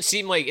 it doesn't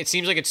seem like it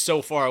seems like it's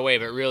so far away,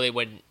 but really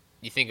when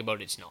you think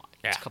about it, it's not.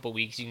 Yeah. It's a couple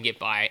weeks you can get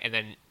by, and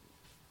then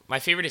my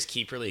favorite is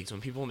keeper leagues,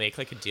 when people make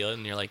like a deal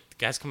and you're like, the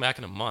guy's come back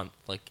in a month.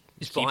 Like,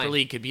 keeper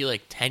league could be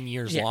like 10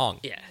 years long.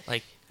 Yeah.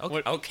 Like,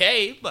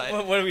 okay,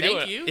 but what are we doing?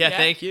 Thank you. Yeah,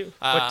 thank you.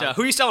 But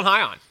who are you selling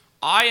high on?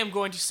 I am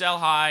going to sell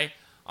high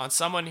on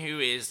someone who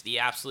is the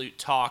absolute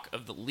talk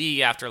of the league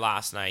after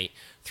last night.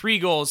 3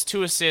 goals,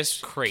 2 assists.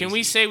 Crazy. Can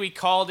we say we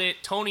called it?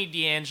 Tony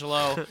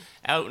DeAngelo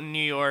out in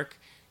New York.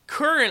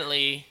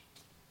 Currently,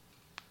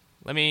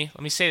 let me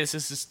say this.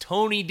 This is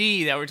Tony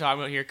D that we're talking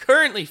about here.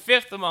 Currently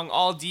 5th among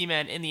all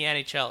D-men in the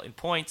NHL in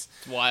points.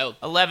 It's wild.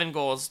 11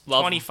 goals,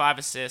 Love 25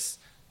 assists,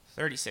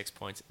 36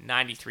 points,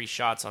 93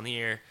 shots on the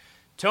year.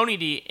 Tony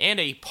D, and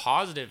a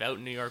positive out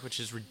in New York, which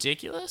is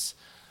ridiculous.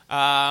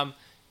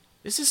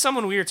 This is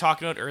someone we were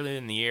talking about earlier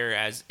in the year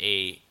as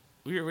we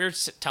were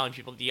telling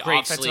people the Great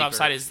offensive sleeper.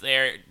 upside is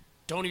there.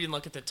 Don't even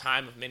look at the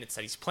time of minutes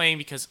that he's playing,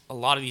 because a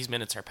lot of these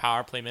minutes are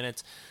power play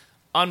minutes.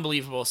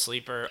 Unbelievable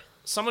sleeper.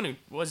 Someone who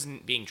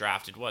wasn't being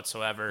drafted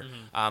whatsoever.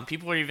 Mm-hmm.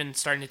 People were even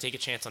starting to take a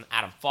chance on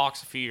Adam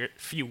Fox a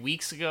few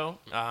weeks ago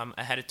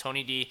ahead of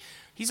Tony D.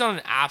 He's on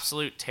an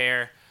absolute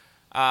tear.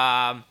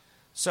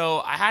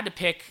 So I had to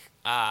pick...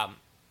 I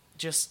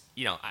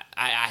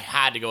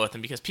had to go with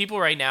him because people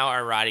right now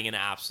are riding an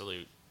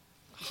absolute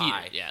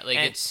high. Yeah,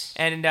 like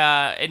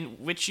and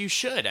which you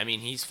should. I mean,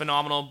 he's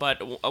phenomenal.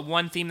 But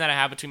one theme that I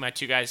have between my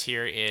two guys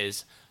here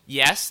is,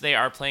 yes, they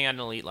are playing at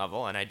an elite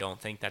level, and I don't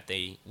think that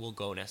they will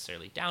go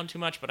necessarily down too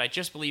much. But I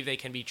just believe they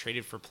can be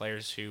traded for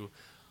players who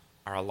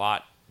are a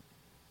lot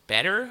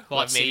better, a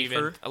lot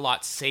safer. A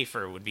lot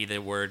safer would be the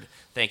word.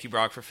 Thank you,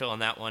 Brock, for filling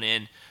that one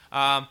in.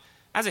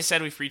 As I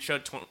said, we've reached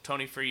out to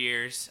Tony for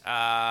years.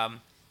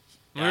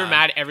 We were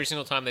mad every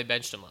single time they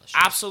benched him last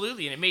year.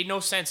 Absolutely, and it made no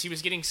sense. He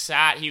was getting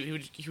sat. He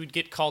would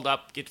get called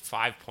up, get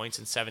 5 points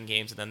in 7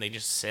 games, and then they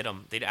just sit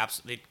him. They'd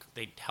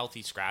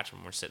healthy scratch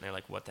him. We're sitting there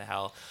like, what the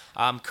hell?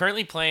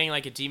 Currently playing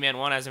like a D-man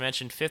 1, as I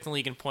mentioned, 5th in the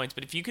league in points.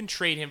 But if you can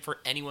trade him for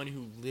anyone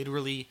who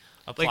literally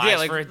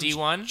applies for a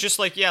D1, just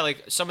like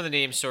some of the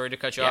names. Sorry to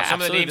cut you Yeah, off. Some of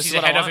the absolutely. names This he's is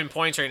what I ahead of want. in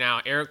points right now: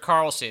 Eric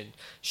Carlson,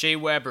 Shea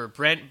Weber,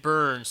 Brent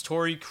Burns,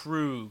 Torrey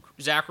Krug,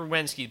 Zach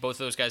Rowensky. Both of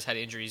those guys had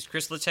injuries.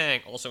 Chris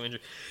Letang also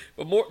injured,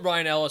 but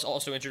Ryan Ellis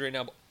also injured right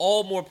now. But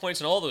all more points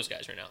than all those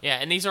guys right now. yeah,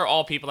 and these are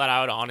all people that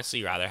I would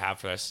honestly rather have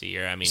for the rest of the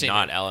year. I mean, Same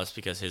not here. Ellis,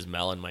 because his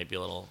melon might be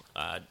a little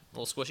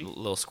little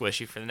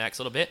squishy. for the next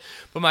little bit.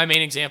 But my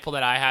main example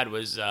that I had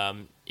was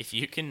if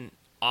you can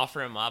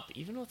offer him up,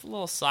 even with a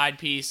little side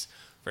piece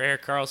for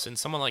Eric Carlson,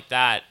 someone like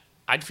that,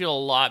 I'd feel a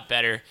lot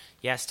better.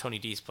 Yes, Tony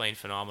D is playing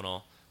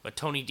phenomenal, but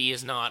Tony D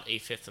is not a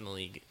 5th in the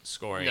league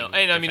scoring. No,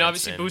 and I mean,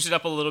 obviously defenseman. boosted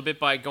up a little bit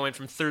by going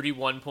from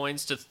 31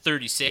 points to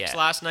 36 Yeah.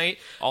 last night.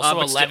 Also,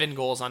 but 11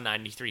 goals on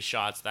 93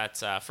 shots.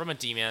 That's from a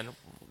D-man.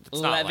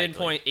 It's not likely.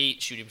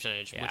 11.8 shooting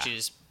percentage, which Yeah.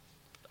 is,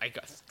 I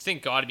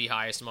think, got to be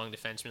highest among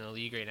defensemen in the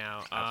league right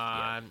now.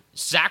 Yeah.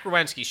 Zach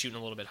Rowensky's shooting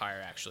a little bit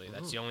higher, actually.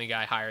 That's the only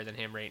guy higher than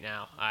him right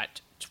now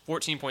at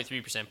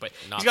 14.3%, but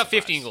Not he's got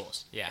 15 surprised.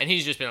 goals. Yeah. And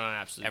he's just been on an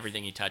absolute...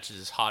 Everything he touches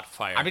is hot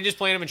fire. I've been just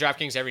playing him in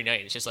DraftKings every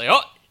night. It's just like,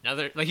 oh,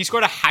 another... Like, he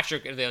scored a hat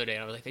trick the other day,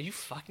 and I was like, are you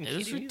fucking it kidding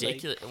was me?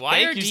 ridiculous. Like, Why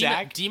are thank you,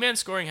 Zach. D-man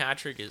scoring hat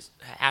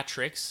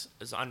tricks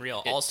is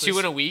unreal. Also, 2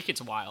 in a week,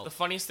 it's wild. the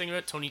funniest thing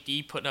about Tony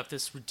D putting up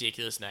this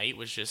ridiculous night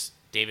was just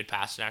David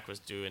Pastrnak was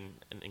doing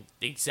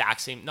the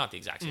exact same, not the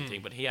exact same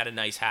thing, but he had a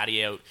nice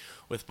hattie out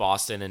with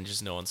Boston, and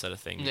just no one said a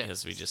thing Yeah.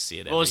 because we just see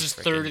it. Well, it's every his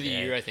third freaking of the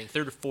day. year, I think.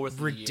 Third or fourth of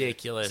the year.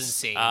 Ridiculous. It's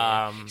insane.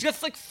 Um, he's got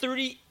like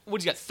 30...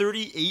 What's he got?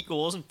 38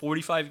 goals in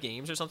 45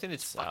 games or something?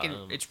 It's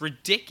fucking... it's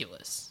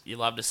ridiculous. You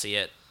love to see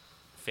it.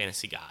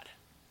 Fantasy God.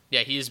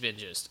 Yeah, he has been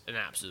just an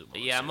absolute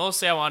monster. Yeah,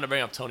 mostly I wanted to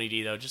bring up Tony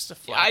D, though, just to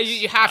flex.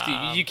 You have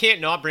to. You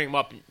can't not bring him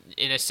up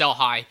in a sell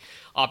high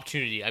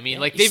opportunity. I mean,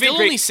 like, He's they've still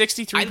been only great.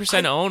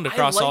 63% owned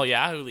across like- all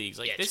Yahoo leagues.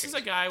 Like, Yeah, this it's is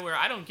a guy where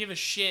I don't give a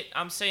shit.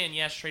 I'm saying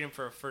yes, trade him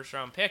for a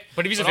first-round pick.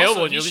 But if he's also,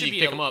 available in he your should league, be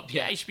pick a- him up.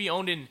 Yeah, Yeah. he should be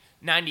owned in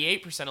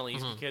 98% of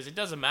leagues because it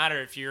doesn't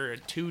matter if you're a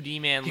 2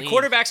 D-man He league.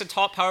 quarterback's a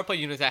top power play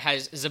unit that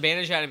has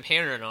Zibanejad and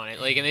Panarin on it,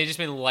 like, and they've just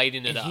been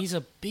lighting it And up. he's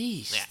a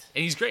beast. Yeah,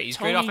 and he's great. He's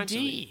Tony great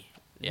offensively.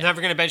 D. Yeah.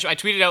 Never going to bench. I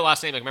tweeted out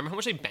last night, like, remember how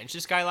much they benched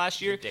this guy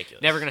last year?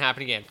 Ridiculous. Never going to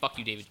happen again. Fuck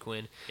you, David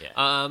Quinn.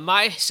 Yeah.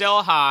 My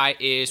sell high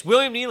is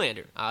William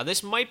Nylander.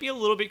 This might be a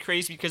little bit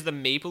crazy because the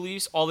Maple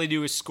Leafs, all they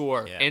do is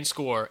score and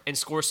score and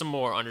score some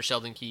more under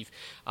Sheldon Keefe.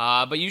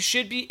 But you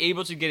should be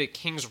able to get a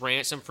king's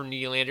ransom for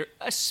Nylander,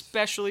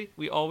 especially,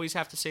 we always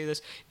have to say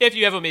this, if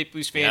you have a Maple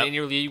Leafs fan in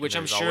your league, which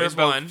I'm There's sure always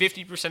about one.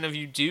 50% of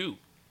you do.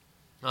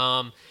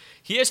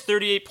 He has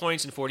 38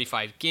 points in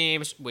 45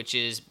 games, which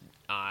is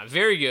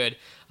very good.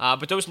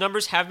 But those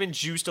numbers have been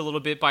juiced a little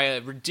bit by a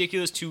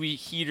ridiculous 2-week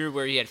heater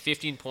where he had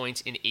 15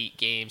 points in 8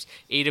 games,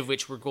 8 of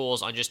which were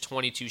goals on just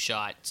 22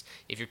 shots.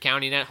 If you're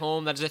counting at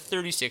home, that is a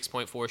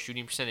 36.4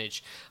 shooting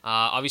percentage.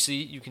 Obviously,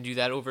 you can do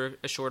that over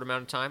a short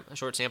amount of time, a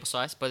short sample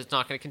size, but it's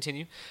not going to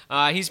continue.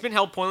 He's been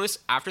held pointless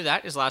after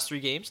that, his last 3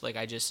 games, like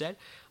I just said.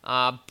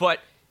 But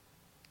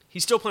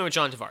he's still playing with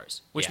John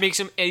Tavares, which makes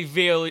him a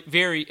very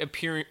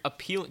appealing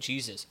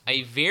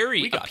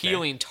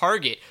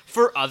target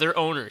for other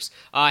owners.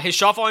 His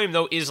shot volume,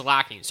 though, is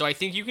lacking. So I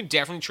think you can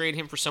definitely trade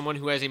him for someone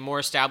who has a more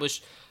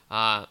established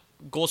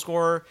goal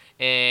scorer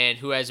and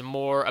who has a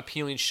more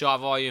appealing shot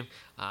volume.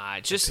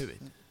 I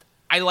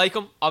like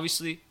him,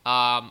 obviously.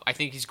 I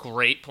think he's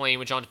great playing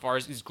with John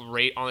Tavares. He's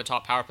great on the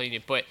top power play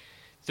unit, but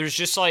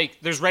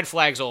there's red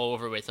flags all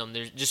over with him.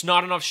 There's just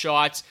not enough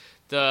shots.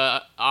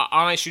 The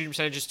on-ice shooting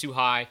percentage is too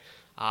high.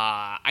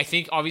 I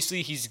think,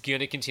 obviously, he's going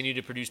to continue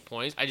to produce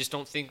points. I just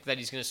don't think that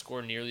he's going to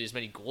score nearly as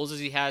many goals as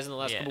he has in the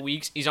last couple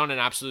weeks. He's on an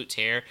absolute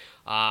tear.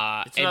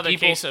 It's another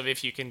case of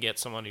if you can get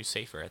someone who's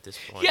safer at this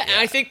point. Yeah,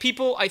 and I think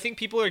people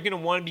are going to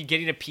want to be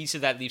getting a piece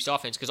of that Leafs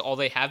offense because all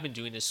they have been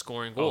doing is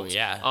scoring goals. Oh,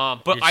 yeah.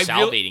 But You're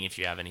salivating if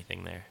you have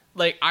anything there.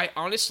 Like, I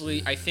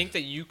think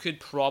that you could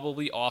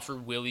probably offer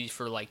Willie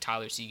for, like,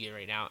 Tyler Seguin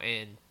right now,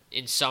 and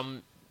in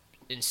some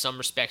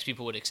respects,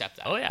 people would accept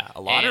that. Oh, yeah.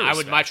 A lot of I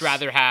would much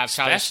rather have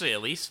especially a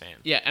Leafs fan.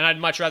 Yeah, and I'd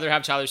much rather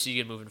have Tyler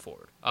Seguin moving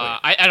forward.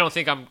 I don't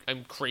think I'm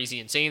crazy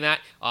in saying that.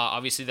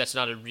 Obviously, that's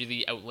not a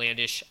really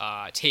outlandish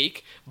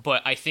take,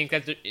 but I think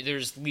that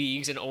there's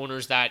leagues and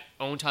owners that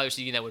own Tyler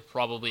Seguin that would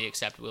probably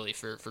accept Willie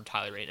for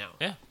Tyler right now.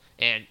 Yeah.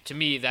 And to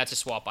me, that's a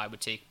swap I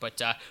would take.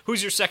 But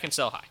who's your second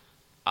sell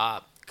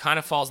high? Kind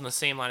of falls in the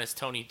same line as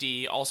Tony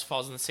D. Also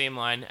falls in the same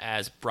line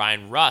as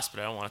Brian Rust, but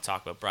I don't want to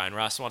talk about Brian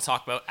Rust. I want to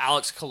talk about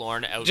Alex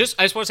Killorn. I just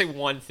want to say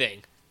one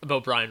thing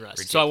about Brian Rust.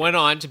 Ridiculous. So I went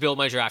on to build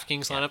my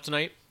DraftKings lineup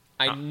tonight.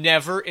 I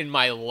never in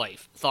my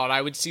life thought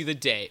I would see the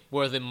day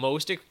where I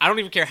don't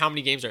even care how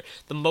many games are,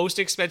 the most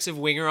expensive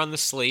winger on the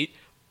slate,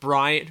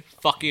 Brian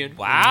fucking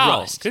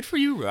Rust. Good for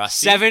you,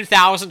 Rust.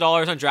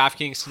 $7,000 on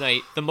DraftKings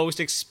tonight. The most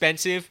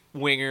expensive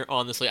winger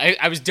on the slate.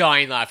 I was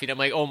dying laughing. I'm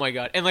like, oh my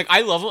god. And like,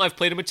 I love him. I've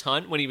played him a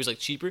ton when he was like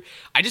cheaper.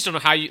 I just don't know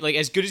how you, like,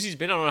 as good as he's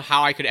been, I don't know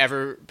how I could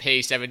ever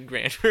pay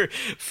 $7,000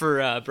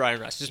 for Brian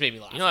Rust. Just made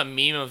me laugh. You know that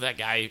meme of that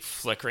guy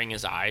flickering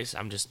his eyes?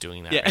 I'm just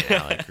doing that right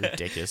now, like,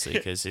 ridiculously,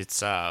 because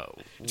it's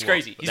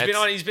crazy.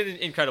 He's been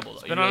incredible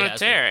though. He's been on a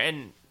tear,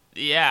 and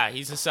yeah,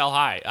 he's a sell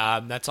high.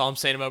 That's all I'm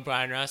saying about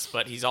Brian Rust,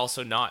 but he's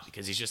also not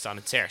because he's just on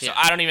a tear. So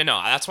I don't even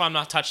know. That's why I'm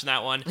not touching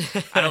that one.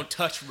 I don't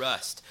touch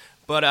Rust.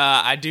 But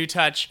I do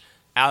touch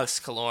Alex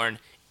Killorn.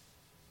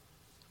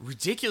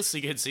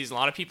 Ridiculously good season. A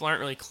lot of people aren't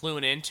really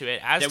cluing into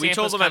it. We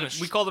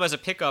called him as a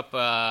pickup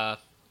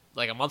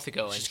like a month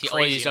ago, and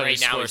he's done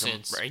right now.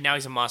 Since. Right now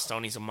he's a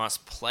must-own. He's a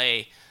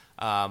must-play,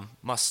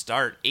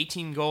 must-start.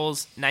 18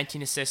 goals,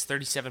 19 assists,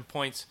 37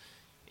 points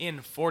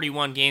in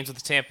 41 games with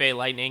the Tampa Bay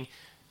Lightning.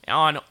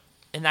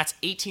 And that's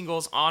 18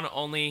 goals on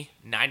only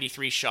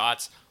 93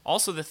 shots.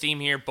 Also the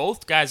theme here,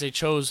 both guys I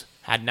chose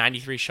had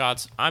 93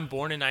 shots. I'm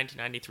born in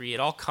 1993.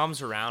 It all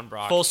comes around,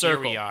 Brock. Full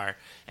circle. Here we are.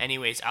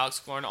 Anyways,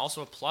 Alex Killorn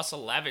also a plus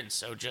 11,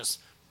 so just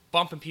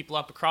bumping people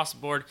up across the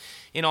board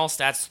in all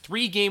stats.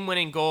 3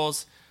 game-winning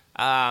goals.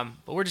 But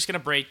we're just going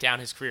to break down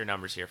his career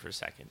numbers here for a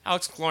second.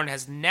 Alex Killorn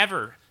has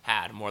never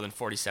had more than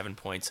 47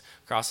 points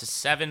across his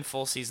 7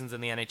 full seasons in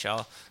the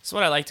NHL. It's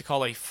what I like to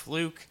call a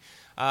fluke.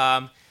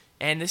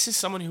 And this is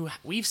someone who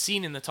we've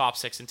seen in the top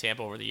 6 in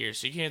Tampa over the years.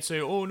 So you can't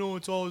say, oh, no,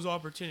 it's all his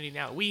opportunity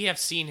now. We have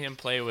seen him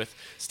play with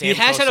Stamkos. He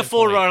has had a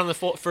full run on the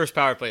first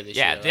power play this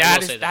year. Yeah,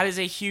 that is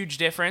a huge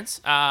difference.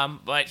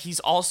 But he's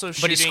also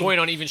shooting. But he's scoring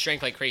on even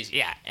strength like crazy.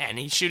 Yeah, and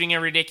he's shooting a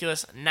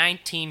ridiculous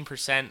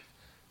 19%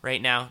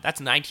 right now.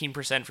 That's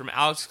 19% from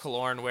Alex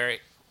Killorn, where,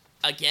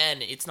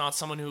 again, it's not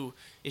someone who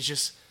is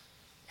just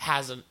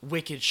has a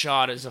wicked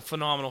shot, is a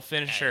phenomenal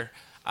finisher.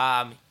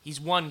 He's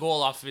 1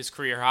 goal off of his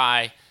career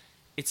high.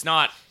 It's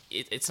not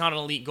an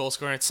elite goal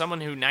scorer. It's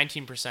someone who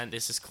 19%.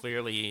 This is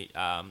clearly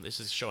this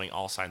is showing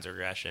all signs of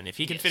regression. If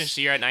he can finish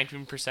the year at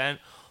 19%,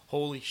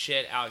 holy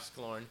shit, Alex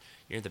Killorn,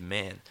 you're the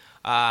man.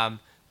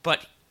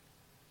 But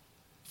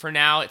for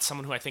now, it's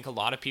someone who I think a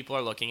lot of people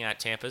are looking at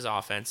Tampa's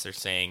offense. They're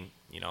saying,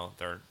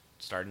 they're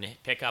starting to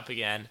pick up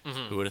again.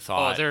 Mm-hmm. Who would have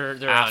thought?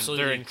 Oh,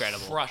 they're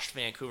incredible. Crushed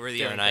Vancouver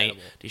the other night.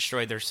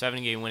 Destroyed their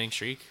 7-game winning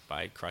streak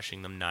by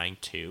crushing them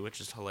 9-2,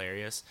 which is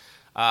hilarious.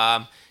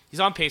 He's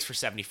on pace for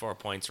 74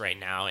 points right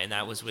now, and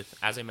that was with,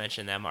 as I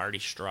mentioned, them already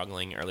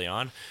struggling early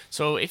on.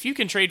 So if you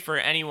can trade for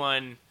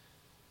anyone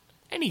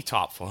any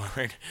top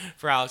forward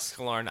for Alex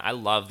Killorn. I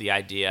love the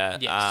idea.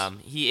 Yes.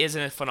 He is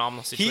in a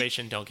phenomenal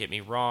situation. Don't get me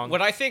wrong.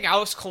 What I think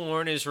Alex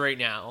Killorn is right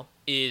now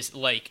is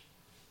like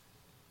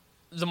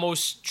the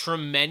most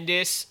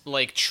tremendous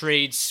like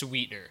trade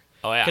sweetener.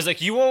 Oh, yeah. Because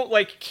like you won't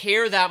like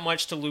care that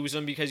much to lose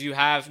him because you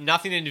have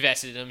nothing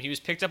invested in him. He was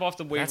picked up off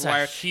the waiver That's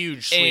wire. a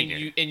huge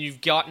sweetener. And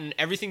you've gotten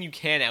everything you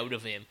can out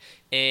of him.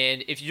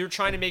 And if you're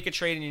trying to make a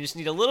trade and you just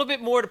need a little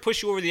bit more to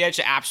push you over the edge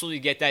to absolutely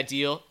get that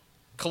deal,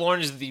 Killorn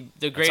is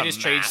the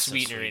greatest trade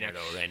sweetener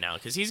right now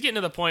because he's getting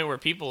to the point where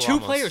people Two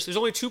players. There's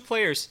only 2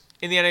 players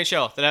in the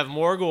NHL that have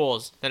more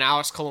goals than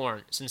Alex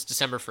Killorn since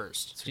December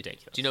 1st. It's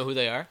ridiculous. Do you know who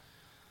they are?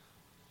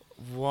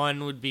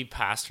 One would be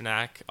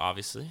Pasternak,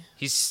 obviously.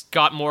 He's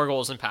got more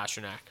goals than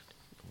Pasternak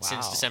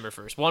since Wow. December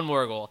 1st. One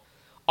more goal.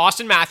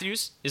 Austin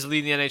Matthews is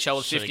leading the NHL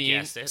with Should've 15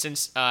 guessed it.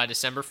 since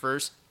December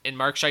 1st, and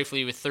Mark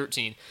Scheifele with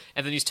 13.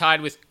 And then he's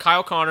tied with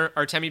Kyle Connor,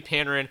 Artemi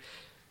Panarin,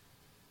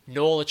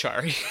 Noel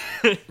Acciari.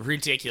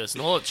 Ridiculous.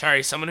 Noel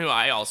Acciari, someone who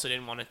I also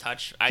didn't want to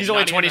touch. He's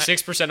only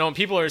 26% owned.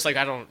 People are just like,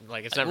 I don't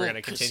like. It's never going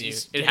to continue.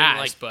 It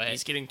has, but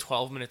he's getting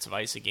 12 minutes of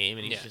ice a game,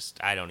 and he's just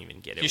I don't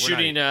even get it. He's We're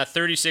not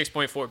shooting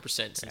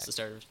 36.4% since the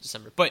start of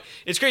December. But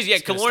it's crazy. Yeah,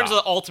 gonna Killorn's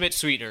stop. the ultimate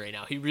sweetener right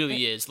now. He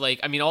really is. Like,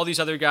 I mean, all these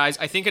other guys.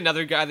 I think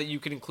another guy that you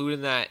could include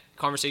in that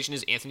conversation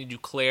is Anthony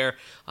Duclair.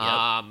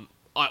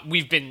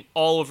 We've been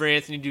all over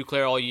Anthony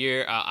Duclair all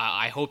year.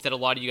 I hope that a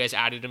lot of you guys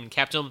added him and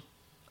kept him.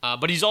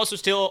 But he's also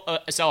still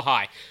a sell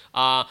high.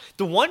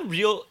 The one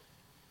real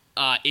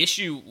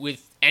issue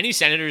with any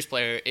Senators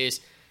player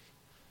is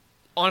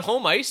on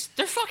home ice,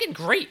 they're fucking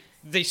great.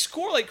 They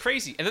score like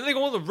crazy, and then they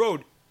go on the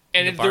road,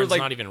 and The they're barn's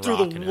like not even they're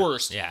the rocking it.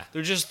 worst. Yeah.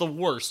 They're just the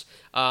worst.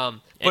 But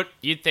But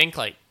you'd think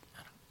like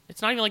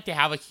it's not even like they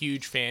have a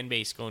huge fan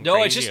base going no,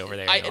 crazy it's just over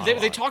there.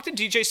 they talked to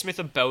DJ Smith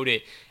about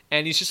it,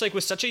 and he's just like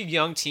with such a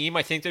young team.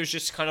 I think there's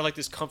just kind of like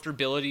this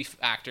comfortability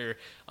factor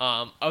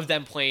of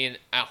them playing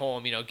at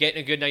home. You know,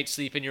 getting a good night's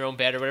sleep in your own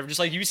bed or whatever. Just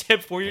like you said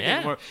before,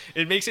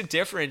 it makes a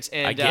difference.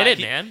 And I get it,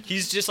 man.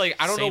 He's just like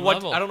I don't Same know what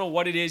level. I don't know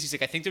what it is. He's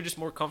like I think they're just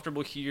more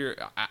comfortable here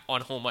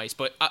on home ice.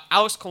 But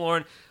Alex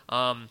Killorn.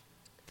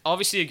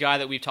 Obviously a guy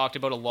that we've talked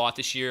about a lot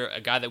this year, a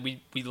guy that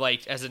we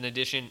liked as an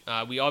addition.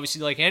 We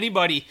obviously like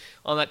anybody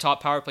on that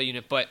top power play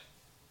unit, but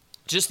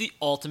just the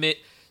ultimate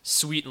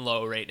sweet and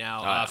low right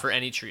now for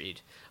any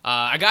trade.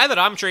 A guy that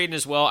I'm trading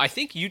as well, I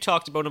think you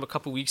talked about him a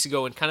couple weeks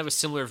ago in kind of a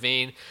similar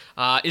vein,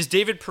 is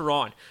David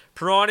Perron.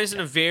 Perron is in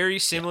a very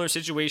similar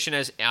situation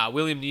as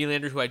William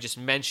Nylander, who I just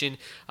mentioned.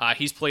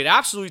 He's played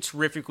absolutely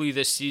terrifically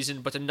this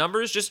season, but the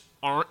numbers just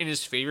aren't in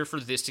his favor for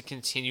this to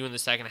continue in the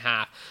second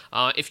half.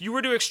 If you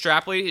were to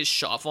extrapolate his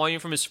shot volume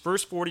from his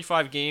first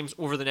 45 games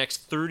over the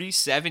next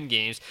 37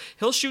 games,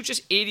 he'll shoot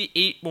just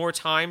 88 more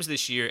times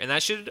this year, and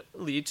that should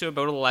lead to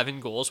about 11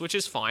 goals, which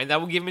is fine.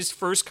 That will give him his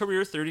first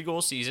career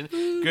 30-goal season.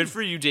 Good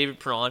for you, David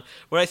Perron.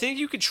 But I think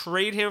you could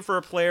trade him for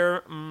a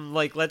player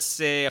like, let's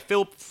say, a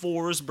Philip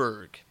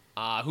Forsberg.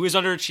 Who has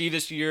underachieved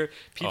this year.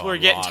 People are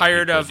getting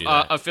tired of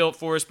Philip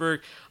Forsberg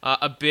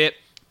a bit.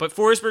 But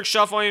Forsberg's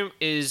shot volume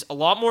is a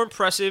lot more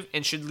impressive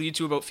and should lead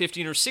to about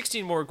 15 or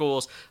 16 more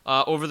goals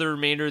over the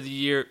remainder of the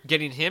year,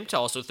 getting him to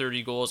also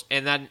 30 goals,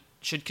 and that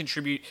should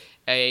contribute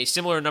a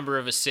similar number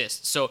of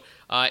assists. So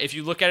if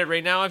you look at it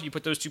right now, if you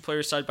put those two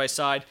players side by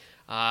side,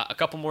 a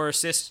couple more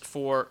assists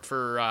for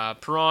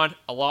Perron,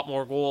 a lot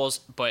more goals,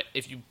 but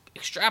if you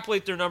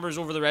extrapolate their numbers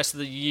over the rest of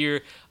the year,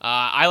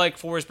 I like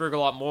Forsberg a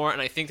lot more,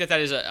 and I think that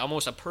is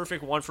almost a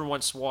perfect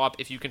one-for-one swap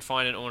if you can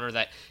find an owner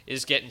that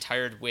is getting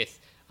tired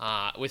with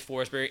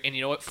Forsberg. And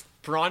you know what?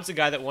 Perron's the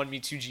guy that won me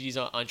 2 Gs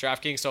on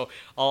DraftKings, so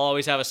I'll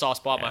always have a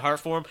soft spot in my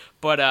heart for him.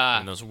 But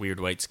and those weird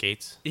white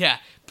skates. Yeah,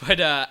 but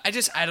I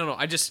don't know.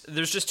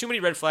 There's just too many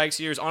red flags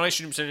here. His on-ice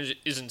shooting percentage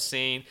is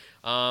insane.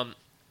 And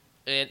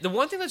the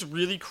one thing that's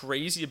really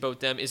crazy about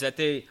them is that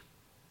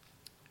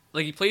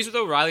he plays with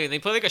O'Reilly, and they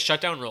play like a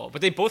shutdown role, but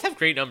they both have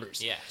great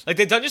numbers. Yeah. Like,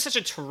 they've done just such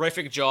a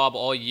terrific job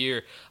all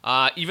year,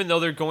 even though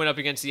they're going up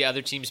against the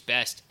other team's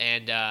best.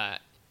 And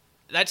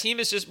that team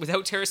is just,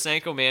 without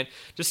Tarasenko, man,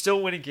 just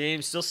still winning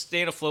games, still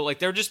staying afloat. Like,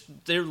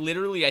 they're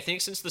literally, I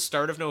think since the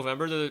start of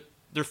November,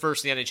 they're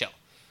first in the NHL.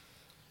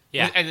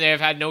 Yeah. And they've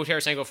had no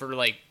Tarasenko for,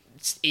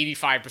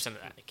 85% of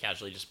that. They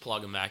casually just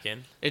plug him back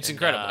in. It's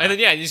incredible. And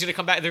then, he's going to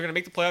come back. They're going to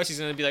make the playoffs. He's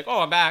going to be like,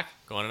 oh, I'm back.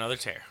 Go on another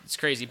tear. It's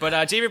crazy.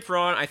 But David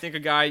Perron, I think a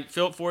guy,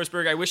 Philip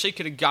Forsberg, I wish I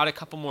could have got a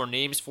couple more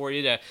names for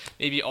you to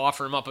maybe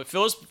offer him up. But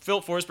Philip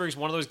Forsberg is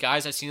one of those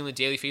guys I've seen on the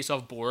daily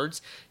faceoff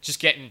boards just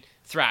getting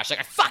thrashed. Like,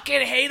 I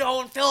fucking hate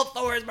owning Philip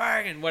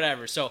Forsberg and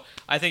whatever. So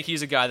I think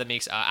he's a guy that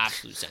makes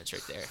absolute sense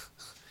right there.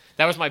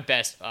 That was my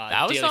best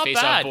that was daily not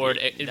faceoff bad. board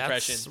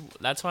impression.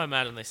 That's why I'm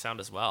mad when they sound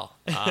as well.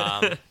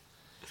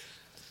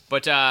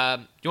 But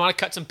you want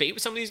to cut some bait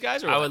with some of these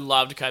guys? Or I what? would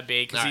love to cut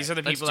bait because All these right,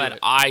 are the let's people do that it.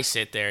 I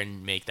sit there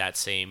and make that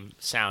same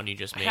sound you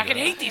just made. I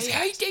hate these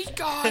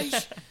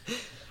guys.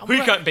 Who are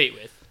you cutting bait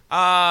with?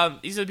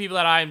 These are the people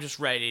that I am just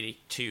ready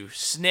to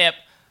snip.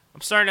 I'm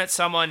starting at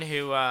someone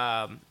who.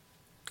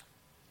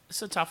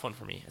 It's a tough one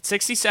for me. At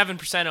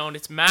 67% owned,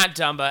 it's Matt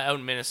Dumba out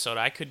in Minnesota.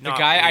 I could The not.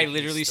 guy I believe he's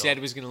literally still- said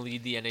was going to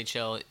lead the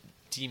NHL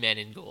D-men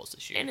in goals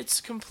this year. And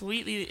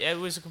it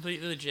was a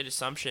completely legit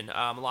assumption.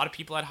 A lot of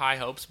people had high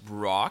hopes.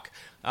 Brock,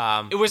 it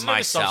wasn't an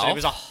myself, assumption. It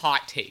was a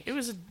hot take.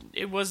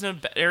 It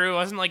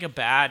wasn't like a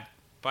bad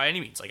by any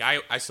means. Like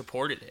I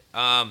supported it.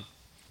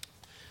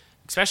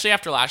 Especially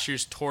after last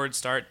year's torrid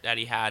start that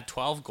he had,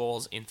 12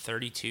 goals in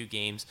 32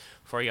 games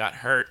before he got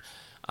hurt.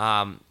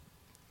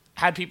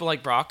 Had people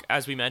like Brock,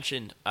 as we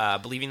mentioned,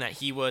 believing that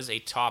he was a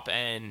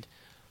top-end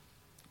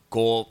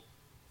goal.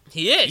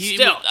 He is.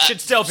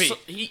 Should still be. So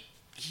he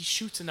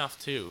shoots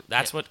enough, too.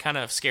 That's what kind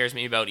of scares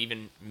me about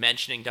even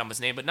mentioning Dumba's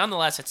name. But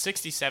nonetheless, at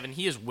 67,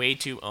 he is way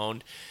too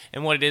owned.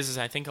 And what it is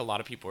I think a lot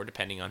of people are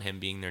depending on him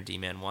being their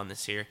D-man 1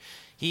 this year.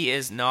 He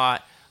is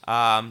not.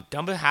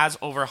 Dumba has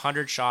over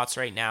 100 shots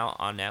right now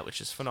on net,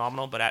 which is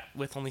phenomenal, but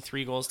with only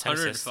 3 goals, 10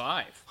 assists.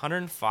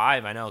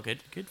 105, I know.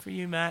 Good for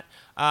you, Matt.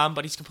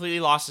 But he's completely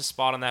lost his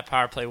spot on that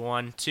power play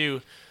 1,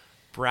 2.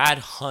 Brad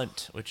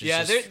Hunt, which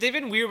is they've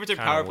been weird with their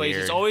power plays.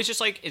 weird. It's always just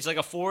like it's like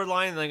a forward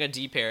line and like a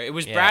D pair. It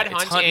was Yeah, Brad it's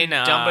Hunt Hunt and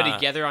and, Dumba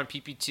together on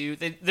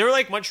PP2. They're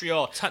like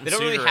Montreal. Hunt They and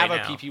don't really Suter have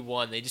right a now.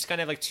 PP1. They just kind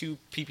of have like 2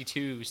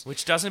 PP2s.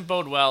 which doesn't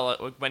bode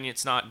well when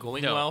it's not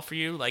going No. well for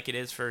you, like it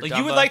is for Like Dumba.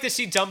 you would like to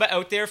see Dumba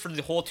out there for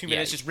the whole 2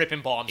 minutes Yeah, just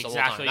ripping bombs the whole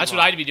exactly time. That's what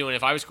what you I'd be doing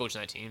if I was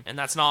coaching that team. And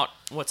that's not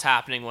what's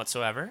happening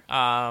whatsoever.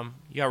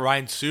 You got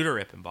Ryan Suter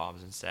ripping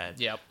bombs instead.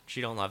 Yep. Which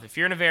you don't love. If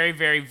you're in a very,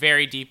 very,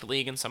 very deep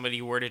league and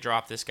somebody were to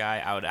drop this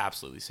guy, I would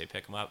absolutely say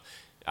pick him up.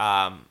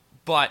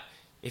 But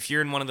if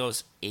you're in one of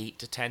those 8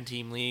 to 10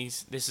 team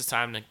leagues, this is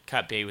time to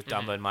cut bait with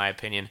Dumba, in my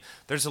opinion.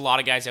 There's a lot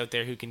of guys out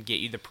there who can get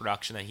you the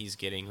production that he's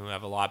getting, who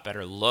have a lot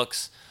better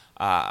looks.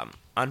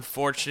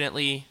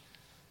 Unfortunately,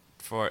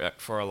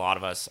 for a lot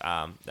of us,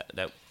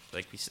 that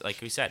like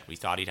we said, we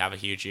thought he'd have a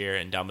huge year,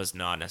 and Dumba's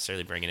not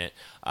necessarily bringing it.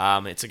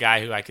 It's a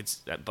guy who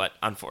but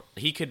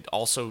he could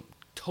also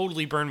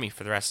totally burn me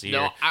for the rest of the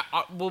year.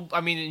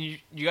 I mean,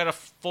 you got a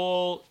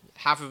full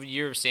half of a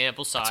year of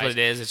sample size. That's what it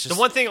is. It's just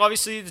the one thing,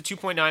 obviously, the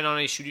 2.9 on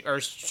a shooting,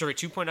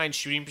 2.9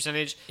 shooting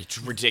percentage. It's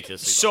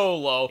ridiculously so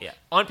low. Yeah.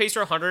 On pace for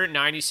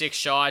 196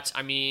 shots.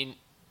 I mean,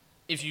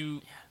 if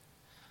you.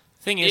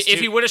 Thing is, if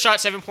he would have shot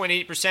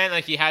 7.8%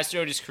 like he has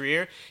throughout his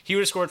career, he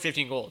would have scored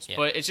 15 goals. Yeah.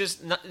 But it's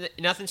just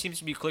nothing seems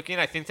to be clicking.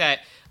 I think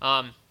that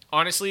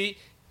honestly,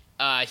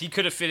 he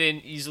could have fit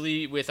in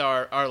easily with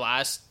our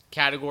last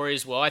category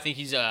as well. I think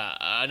he's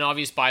an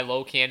obvious buy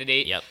low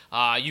candidate. Yep.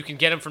 You can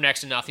get him for next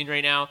to nothing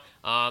right now.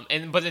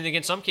 But then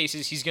again, some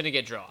cases he's going to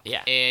get dropped.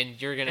 Yeah.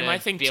 And you're going to my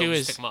thing be able too to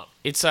is pick him up.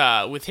 it's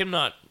with him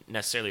not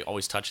necessarily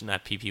always touching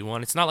that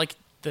PP1. It's not like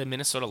the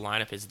Minnesota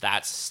lineup is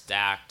that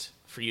stacked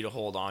for you to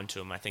hold on to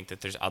him. I think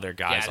that there's other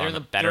guys on the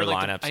better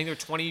lineups. I think they're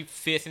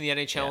 25th in the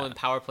NHL in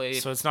power play.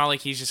 So it's not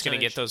like he's just going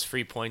to get those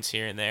free points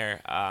here and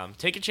there.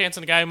 Take a chance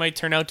on a guy who might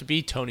turn out to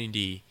be Tony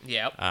D.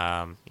 Yep.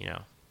 Or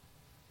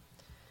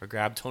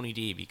grab Tony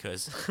D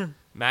because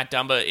Matt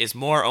Dumba is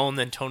more owned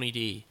than Tony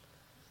D.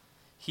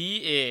 He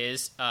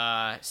is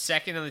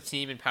second on the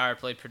team in power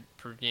play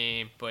per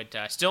game, but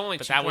still only.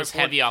 But that was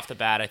heavy off the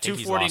bat. I think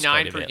he's lost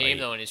quite a per bit game late.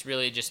 though, and it's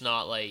really just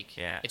not like.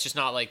 Yeah. It's just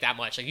not like that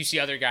much. Like you see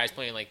other guys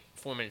playing like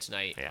 4 minutes a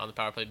night on the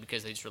power play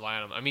because they just rely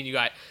on him. I mean, you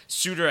got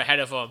Suter ahead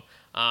of him,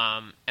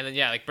 and then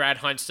like Brad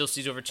Hunt still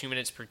sees over 2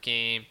 minutes per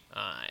game.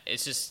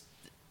 It's just,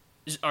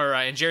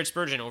 and Jared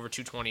Spurgeon over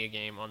 220 a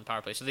game on the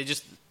power play. So they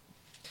just,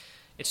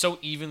 it's so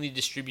evenly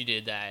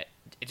distributed that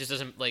it just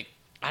doesn't like.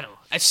 I don't know.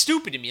 It's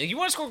stupid to me. Like, you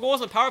want to score goals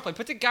on the power play,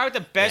 put the guy with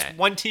the best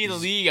 1T in the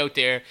league out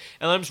there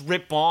and let him just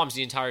rip bombs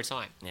the entire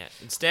time. Yeah.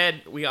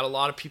 Instead, we got a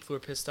lot of people who are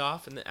pissed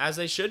off, and as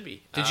they should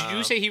be. Did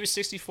you say he was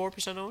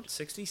 64% owned?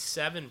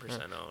 67%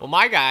 owned. Well,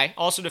 my guy,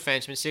 also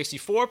defenseman,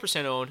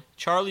 64% owned,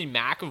 Charlie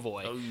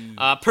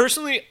McAvoy.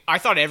 Personally, I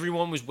thought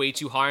everyone was way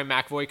too high on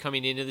McAvoy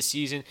coming into the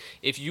season.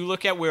 If you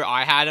look at where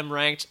I had him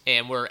ranked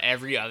and where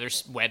every other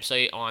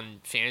website on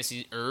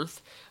Fantasy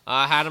Earth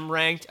had him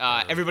ranked,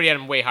 everybody had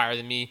him way higher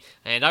than me,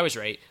 and I was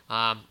right.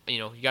 I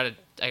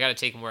gotta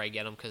take him where I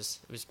get him because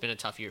it's been a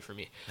tough year for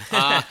me.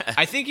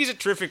 I think he's a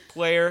terrific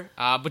player,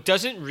 but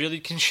doesn't really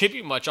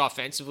contribute much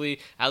offensively,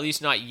 at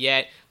least not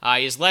yet.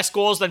 He has less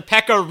goals than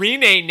Pekka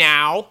Rinne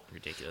now.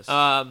 Ridiculous.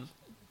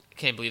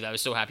 Can't believe that. I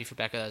was so happy for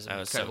Becca. That was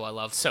incredible. I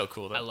love so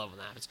cool. Though. I love when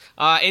that happens.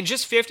 And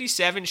just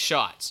 57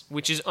 shots,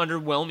 which is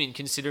underwhelming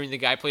considering the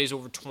guy plays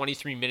over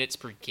 23 minutes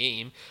per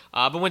game.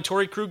 But when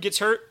Torrey Krug gets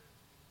hurt,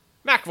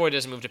 McAvoy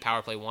doesn't move to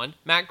power play 1.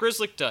 Matt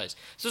Grzelcyk does.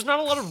 So there's not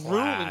a lot of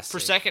room for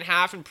second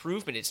half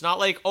improvement. It's not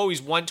like,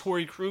 he's one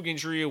Torrey Krug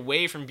injury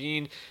away from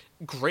being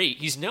great.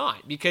 He's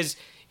not, because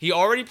he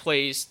already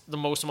plays the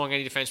most among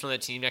any defenseman on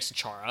that team next to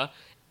Chara.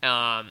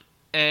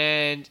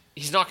 And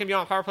he's not going to be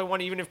on power play 1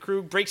 even if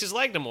Krug breaks his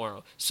leg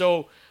tomorrow.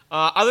 So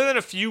other than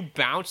a few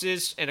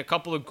bounces and a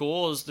couple of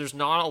goals, there's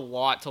not a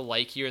lot to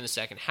like here in the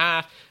second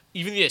half.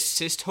 Even the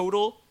assist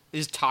total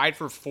is tied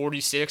for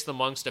 46th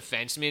amongst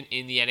defensemen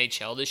in the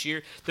NHL this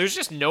year. There's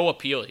just no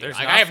appeal here.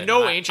 I have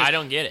no interest. I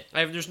don't get it.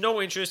 There's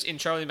no interest in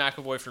Charlie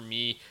McAvoy for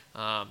me.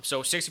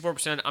 So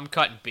 64%, I'm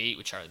cutting bait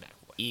with Charlie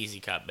McAvoy. Easy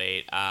cut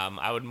bait.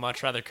 I would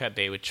much rather cut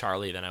bait with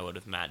Charlie than I would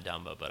with Matt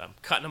Dumba, but I'm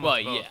cutting him well,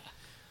 with both.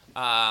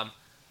 Yeah.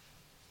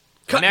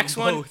 The next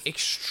one,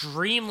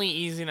 extremely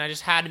easy, and I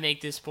just had to make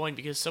this point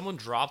because someone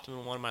dropped him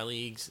in one of my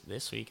leagues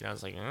this week, and I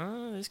was like,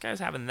 this guy's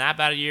having that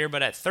bad a year.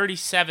 But at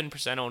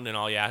 37% owned in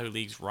all Yahoo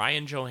leagues,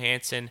 Ryan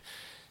Johansson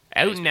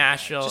out in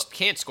Nashville. Just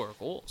can't score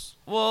goals.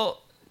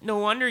 Well, no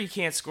wonder he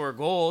can't score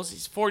goals.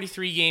 He's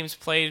 43 games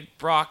played.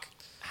 Brock,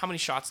 how many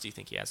shots do you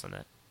think he has on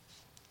that?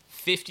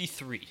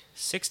 53.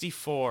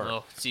 64.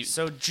 Oh, see-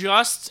 so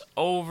just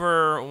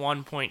over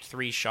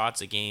 1.3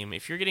 shots a game.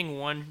 If you're getting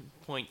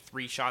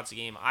 1.3 shots a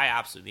game, I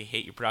absolutely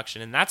hate your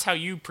production. And that's how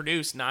you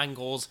produce 9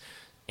 goals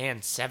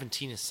and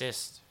 17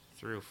 assists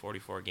through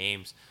 44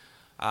 games.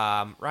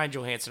 Ryan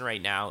Johansson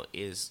right now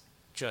is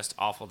just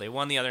awful. They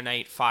won the other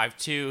night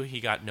 5-2. He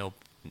got no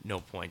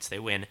points. They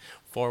win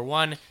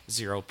 4-1,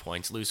 0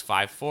 points. Lose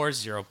 5-4,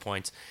 0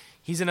 points.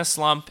 He's in a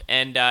slump,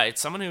 and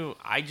it's someone who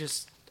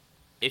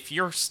if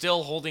you're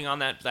still holding on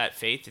that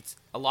faith, it's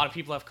a lot of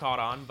people have caught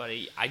on, but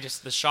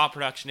the shot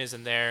production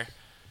isn't there.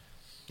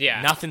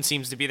 Yeah. Nothing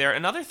seems to be there.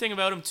 Another thing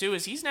about him, too,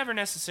 is he's never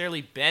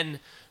necessarily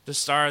been the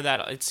star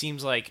that it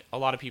seems like a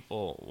lot of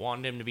people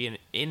wanted him to be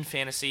in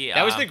fantasy.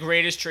 That was the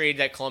greatest trade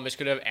that Columbus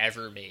could have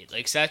ever made.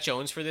 Like, Seth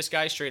Jones for this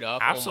guy straight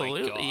up.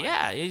 Absolutely. Oh my God.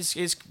 Yeah.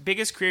 His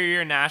biggest career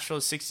year in Nashville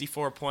is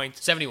 64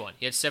 points. 71.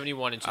 He had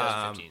 71 in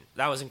 2015.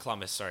 That was in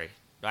Columbus, sorry.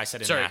 I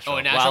said in Sorry. Nashville. Oh,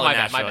 in Nashville, my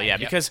bad, my bad. Yeah, Yep.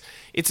 because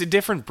it's a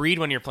different breed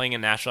when you're playing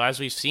in Nashville.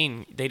 As we've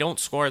seen, they don't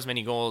score as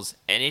many goals,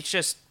 and it's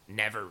just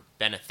never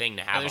been a thing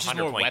to have a there's just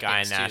more 100-point guy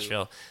in weapons, too.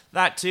 Nashville.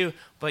 That too.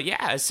 But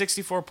yeah,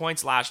 64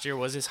 points last year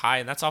was his high,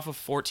 and that's off of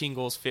 14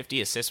 goals,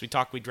 50 assists. We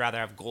talked we'd rather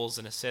have goals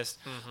than assists.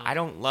 Mm-hmm. I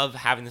don't love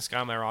having this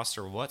guy on my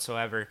roster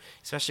whatsoever,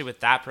 especially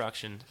with that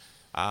production.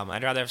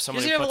 I'd rather have He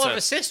someone doesn't who have a puts lot of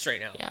assists right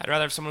now. yeah, I'd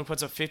rather have someone who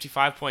puts up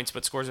 55 points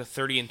but scores a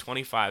 30 and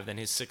 25 than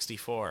his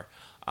 64.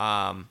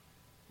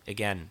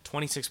 Again,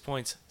 26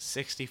 points,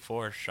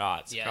 64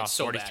 shots Yeah, across it's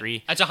so 43.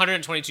 bad. That's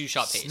 122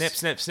 shot pace. Snip,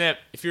 snip, snip.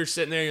 If you're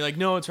sitting there, you're like,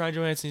 no, it's Ryan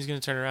Johansson. He's going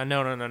to turn around.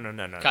 No.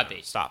 Cut no.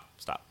 bait. Stop.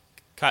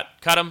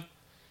 Cut him.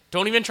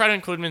 Don't even try to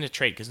include him in the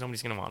trade because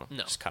nobody's going to want him.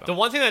 No. Just cut him. The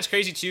one thing that's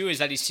crazy, too, is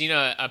that he's seen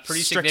a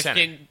pretty Strict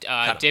significant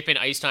center. dip in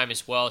ice time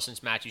as well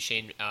since Matthew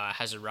Shane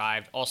has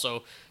arrived.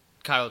 Also,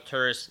 Kyle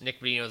Turris, Nick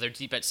Bonino, they're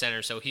deep at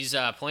center. So he's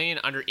playing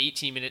under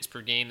 18 minutes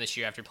per game this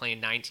year after playing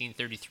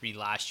 19:33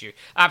 last year.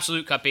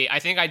 Absolute cut bait. I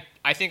think I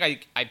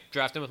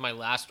drafted him with my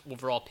last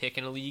overall pick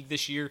in a league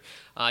this year,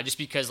 just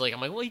because I'm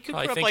like, well, he could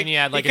Probably put up thinking he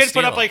had, he a could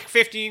put up steal.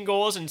 15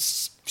 goals and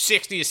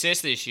 60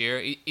 assists this year.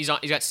 He's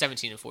got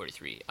 17 and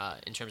 43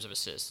 in terms of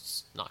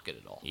assists. Not good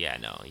at all. Yeah,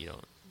 no, you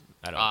don't.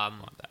 I don't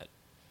want that.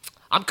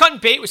 I'm cutting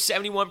bait with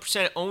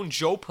 71% owned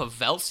Joe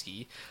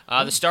Pavelski.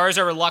 The Stars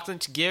are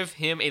reluctant to give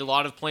him a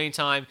lot of playing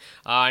time,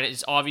 and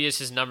it's obvious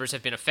his numbers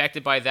have been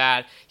affected by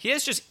that. He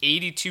has just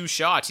 82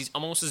 shots. He's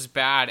almost as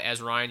bad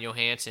as Ryan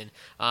Johansson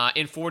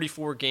in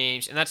 44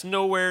 games, and that's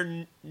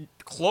nowhere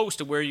close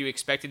to where you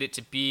expected it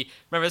to be.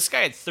 Remember, this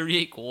guy had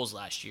 38 goals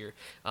last year.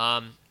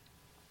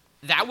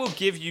 That will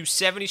give you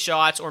 70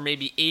 shots or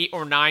maybe 8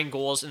 or 9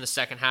 goals in the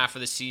second half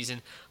of the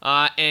season,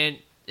 and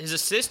his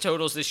assist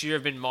totals this year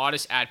have been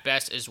modest at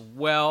best as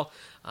well.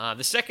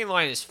 The second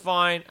line is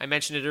fine. I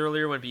mentioned it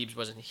earlier when Beebs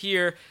wasn't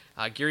here.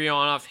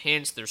 Gurionov,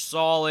 Hintz, they're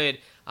solid,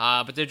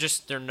 but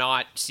they're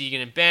not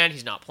Seguin and Ben.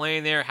 He's not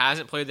playing there.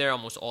 Hasn't played there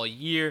almost all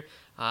year.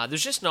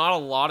 There's just not a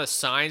lot of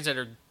signs that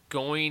are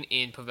going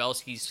in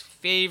Pavelski's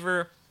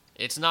favor.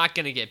 It's not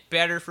going to get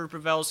better for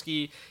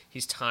Pavelski.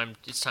 It's time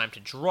to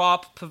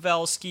drop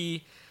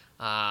Pavelski,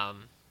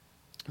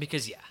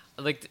 because yeah.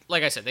 Like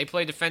I said, they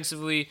play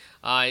defensively.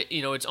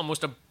 It's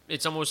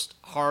almost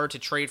hard to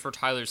trade for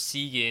Tyler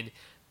Seguin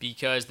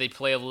because they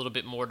play a little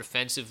bit more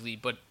defensively.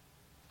 But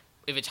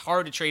if it's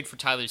hard to trade for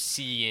Tyler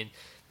Seguin,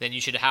 then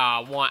you should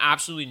want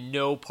absolutely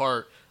no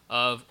part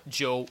of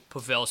Joe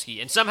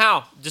Pavelski. And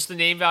somehow, just the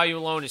name value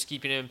alone is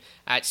keeping him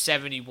at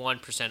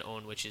 71%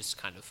 owned, which is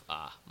kind of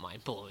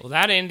mind-blowing. Well,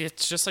 that end,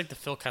 it's just like the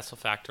Phil Kessel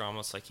factor,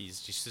 almost like he's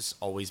just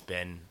always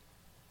been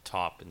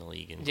top in the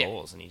league in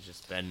goals, and he's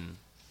just been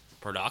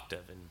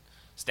productive and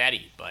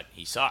steady, but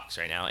he sucks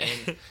right now,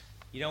 and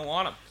you don't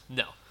want him.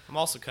 No. I'm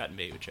also cutting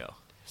bait with Joe.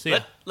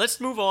 Let's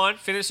move on,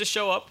 finish the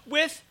show up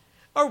with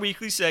our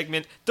weekly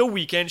segment, The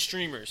Weekend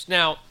Streamers.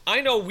 Now,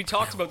 I know we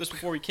talked about this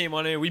before we came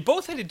on air. We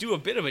both had to do a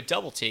bit of a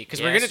double take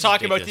because we're going to it's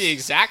talk about ridiculous. the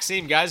exact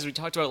same guys as we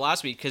talked about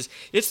last week because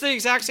it's the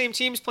exact same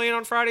teams playing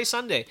on Friday,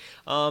 Sunday.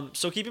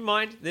 So keep in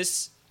mind,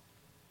 this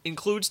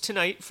includes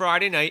tonight,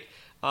 Friday night,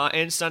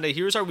 and Sunday.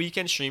 Here's our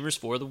weekend streamers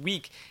for the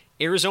week.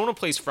 Arizona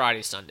plays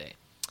Friday, Sunday.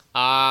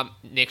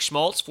 Nick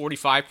Schmaltz,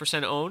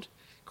 45% owned.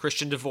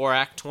 Christian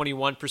Dvorak,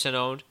 21%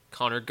 owned.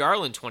 Connor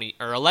Garland,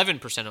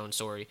 11% owned.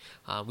 Sorry,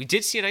 we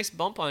did see a nice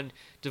bump on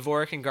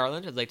Dvorak and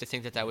Garland. I'd like to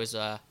think that was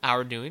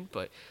our doing,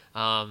 but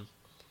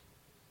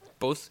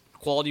both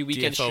quality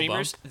weekend DFO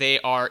streamers. bump.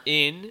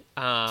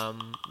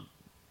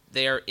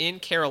 They are in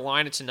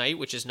Carolina tonight,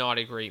 which is not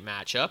a great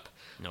matchup.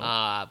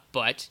 Nope.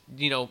 But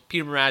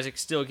Peter Mrazek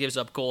still gives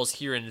up goals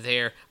here and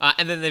there,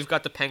 and then they've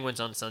got the Penguins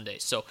on Sunday.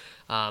 So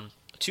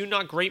two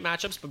not great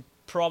matchups, but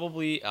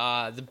probably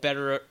the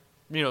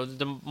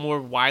the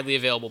more widely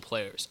available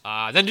players.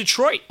 Then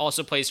Detroit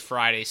also plays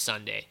Friday,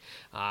 Sunday,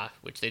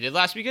 which they did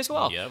last week as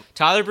well. Yep.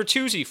 Tyler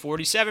Bertuzzi,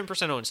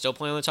 47% owned, still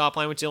playing on the top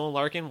line with Dylan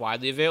Larkin,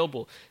 widely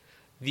available.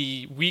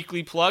 The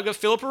weekly plug of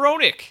Filip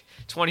Hronek,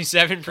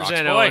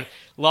 27% owned.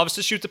 Loves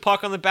to shoot the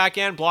puck on the back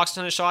end, blocks a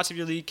ton of shots if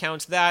your league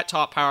counts that.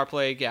 Top power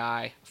play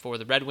guy for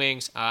the Red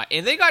Wings.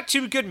 And they got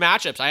two good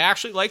matchups. I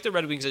actually like the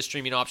Red Wings as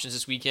streaming options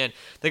this weekend.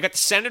 They got the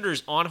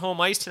Senators on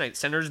home ice tonight. The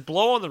Senators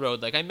blow on the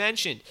road, like I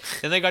mentioned.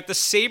 Then they got the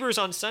Sabres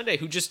on Sunday,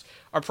 who just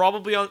are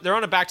probably they're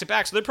on a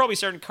back-to-back, so they're probably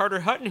starting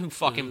Carter Hutton, who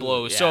fucking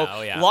blows. So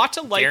a lot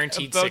to like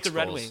Guaranteed about 6 the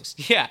Red goals. Wings.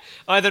 Yeah.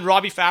 Then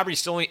Robbie Fabry,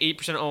 still only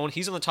 8% owned.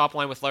 He's on the top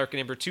line with Larkin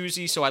and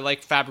Bertuzzi, so I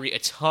like Fabry a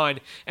ton.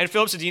 And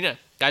Philip Zadina,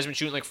 guy's been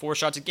shooting like 4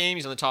 shots a game.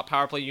 He's on the top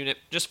power play unit,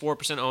 just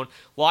 4% owned.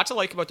 Lot to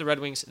like about the Red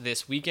Wings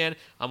this weekend.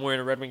 I'm wearing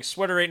a Red Wings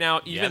sweater right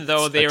now, even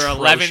though they are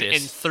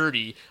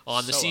 11-30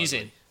 on the season.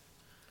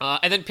 Ugly.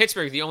 And then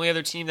Pittsburgh, the only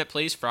other team that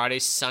plays Friday,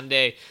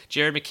 Sunday.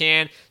 Jared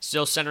McCann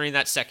still centering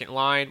that second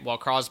line while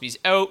Crosby's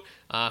out.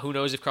 Who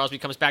knows if Crosby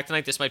comes back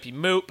tonight? This might be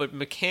moot, but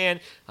McCann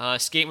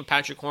skating with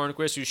Patrick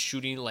Hornquist, who's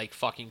shooting like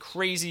fucking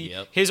crazy.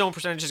 Yep. His own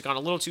percentage has gone a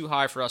little too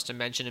high for us to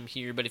mention him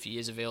here, but if he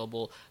is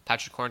available,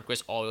 Patrick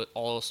Hornquist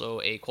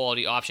also a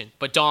quality option.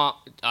 But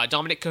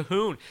Dominic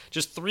Cahoon,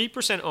 just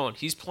 3% owned.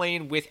 He's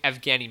playing with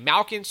Evgeny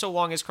Malkin so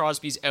long as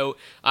Crosby's out.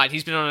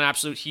 He's been on an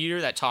absolute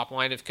heater, that top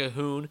line of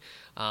Cahoon.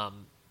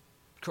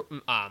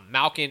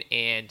 Malkin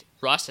and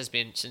Rust has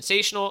been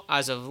sensational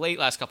as of late,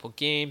 last couple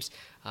games.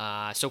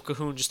 So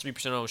Cahoon, just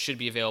 3% owned, should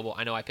be available.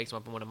 I know I picked him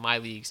up in one of my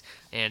leagues.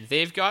 And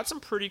they've got some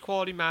pretty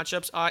quality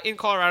matchups in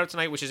Colorado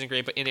tonight, which isn't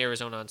great, but in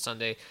Arizona on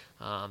Sunday.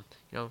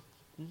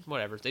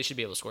 Whatever. They should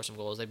be able to score some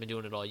goals. They've been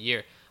doing it all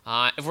year.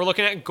 If we're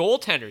looking at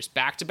goaltenders,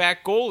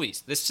 back-to-back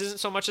goalies, this isn't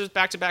so much as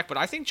back-to-back, but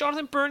I think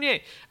Jonathan Bernier,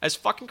 as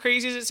fucking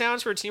crazy as it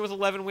sounds for a team with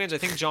 11 wins, I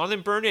think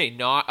Jonathan Bernier,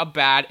 not a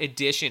bad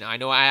addition. I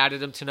know I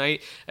added him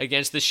tonight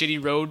against the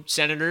shitty road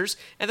Senators.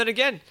 And then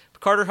again,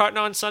 Carter Hutton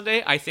on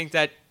Sunday, I think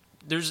that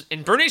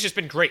and Bernier's just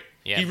been great.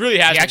 Yeah. He really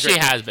has. He actually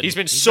has been. He's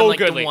been He's so like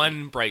good the lately.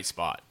 one bright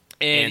spot.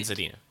 And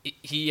Zadina.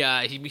 He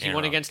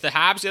won against the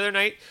Habs the other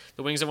night.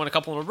 The Wings have won a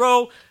couple in a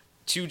row.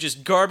 Two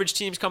just garbage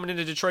teams coming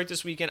into Detroit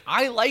this weekend.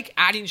 I like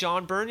adding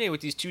John Bernier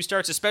with these 2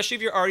 starts, especially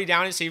if you're already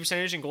down in save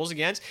percentage and goals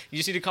against. You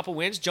just need a couple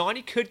wins.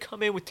 Johnny could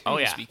come in with 2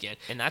 this weekend.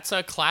 And that's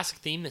a classic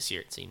theme this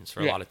year, it seems,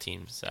 for a lot of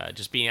teams.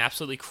 Just being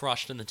absolutely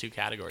crushed in the 2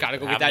 categories. Got to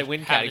go get that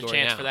win category having a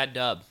chance now. for that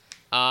dub.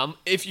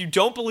 If you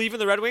don't believe in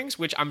the Red Wings,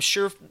 which I'm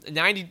sure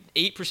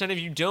 98% of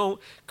you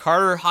don't,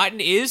 Carter Hutton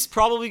is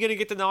probably going to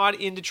get the nod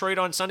in Detroit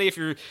on Sunday. If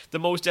you're the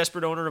most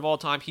desperate owner of all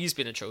time, he's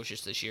been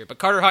atrocious this year. But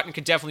Carter Hutton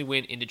could definitely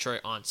win in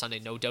Detroit on Sunday,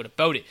 no doubt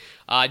about it.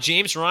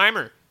 James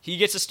Reimer, he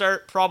gets a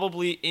start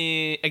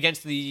probably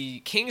against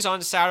the Kings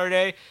on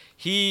Saturday.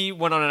 He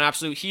went on an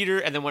absolute heater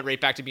and then went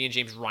right back to being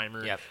James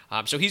Reimer.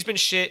 Yep. So he's been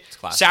shit.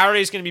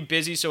 Saturday's going to be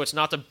busy, so it's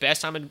not the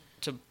best time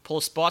to pull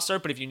a spot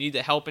start, but if you need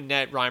the help in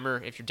net,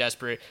 Reimer, if you're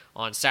desperate,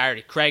 on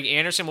Saturday. Craig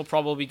Anderson will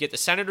probably get the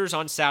Senators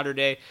on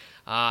Saturday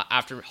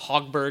after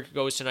Hogberg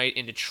goes tonight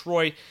in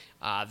Detroit.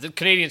 The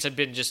Canadians have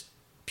been just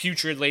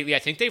putrid lately. I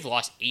think they've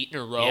lost 8 in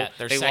a row. Yeah,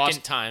 their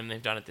second time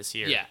they've done it this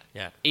year.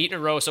 Yeah. 8 in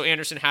a row, so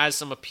Anderson has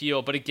some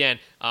appeal, but again,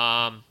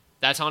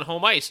 that's on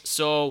home ice.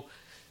 So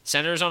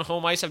Senators on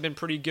home ice have been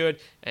pretty good,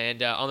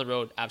 and on the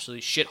road,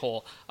 absolutely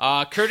shithole.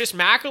 Curtis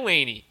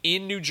McElhinney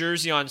in New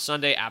Jersey on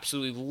Sunday.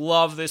 Absolutely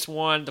love this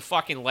one. The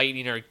fucking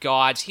Lightning are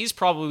gods. He's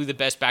probably the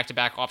best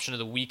back-to-back option of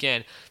the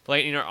weekend. The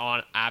Lightning are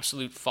on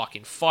absolute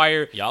fucking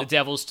fire. Yep. The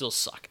Devils still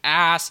suck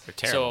ass. They're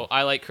terrible. So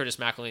I like Curtis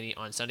McElhinney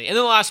on Sunday. And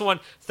then the last one,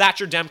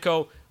 Thatcher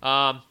Demko.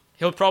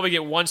 He'll probably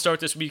get 1 start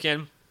this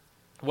weekend,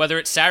 whether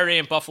it's Saturday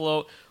in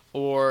Buffalo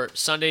or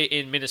Sunday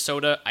in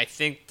Minnesota. I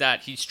think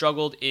that he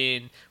struggled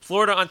in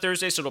Florida on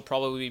Thursday, so it'll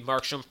probably be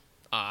Markstrom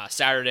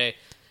Saturday,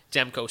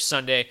 Demko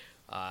Sunday.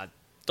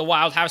 The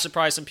Wild have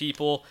surprised some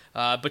people,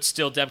 but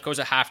still Demko's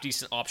a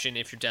half-decent option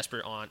if you're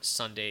desperate on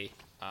Sunday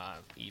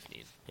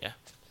evening. Yeah,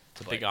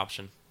 it's a big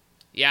option.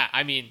 Yeah,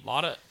 I mean,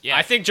 Yeah,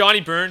 I think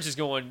Johnny Burns is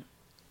going...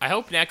 I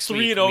hope next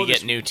week 3-0 we this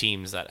get new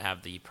teams that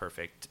have the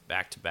perfect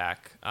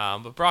back-to-back.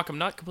 But Brock, I'm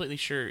not completely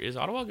sure. Is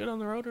Ottawa good on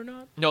the road or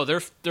not? No,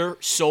 they're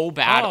so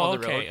bad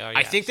on the road. Yeah,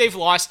 I think they've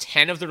lost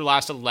 10 of their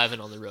last 11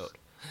 on the road.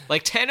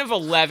 Like 10 of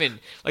 11.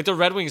 Like the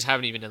Red Wings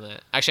haven't even done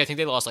that. Actually, I think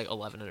they lost like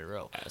 11 in a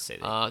row.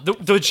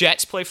 The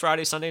Jets play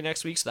Friday, Sunday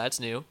next week, so that's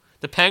new.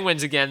 The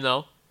Penguins again,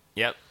 though.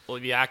 Yep. We'll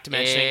be back to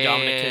mentioning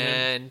Dominic Cahoon.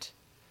 And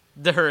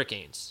the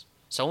Hurricanes.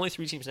 So only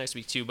 3 teams next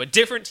week, too. But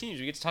different teams.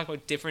 We get to talk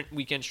about different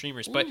weekend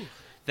streamers. But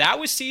that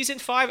was Season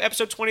 5,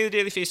 Episode 20 of the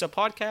Daily Faceoff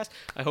Podcast.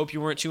 I hope you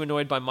weren't too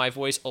annoyed by my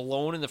voice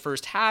alone in the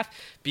first half.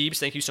 Beebs,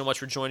 thank you so much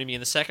for joining me in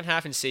the second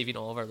half and saving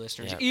all of our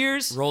listeners'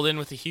 ears. Rolled in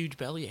with a huge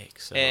bellyache.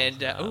 So,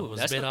 and it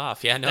was that's a bit no,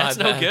 off. Yeah, no, that's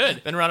no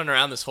good. Been running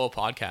around this whole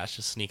podcast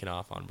just sneaking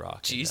off on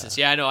Brock. Jesus.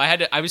 Yeah, I know.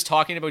 I was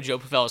talking about Joe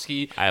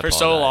Pavelski for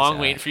so long,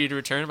 waiting for you to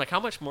return. I'm like,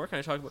 how much more can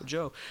I talk about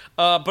Joe?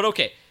 But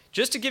okay.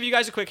 Just to give you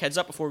guys a quick heads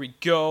up before we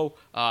go,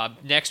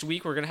 next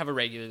week we're going to have a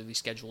regularly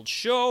scheduled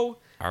show.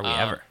 Are we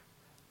ever?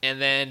 And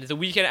then the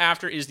weekend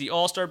after is the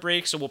All-Star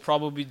break, so we'll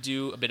probably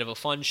do a bit of a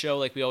fun show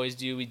like we always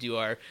do. We do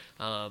our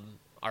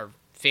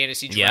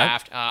fantasy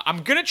draft.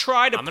 I'm going to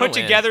try to put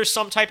together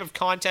some type of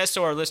contest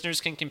so our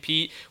listeners can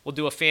compete. We'll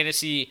do a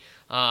fantasy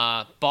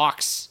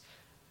box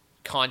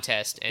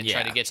contest and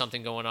try to get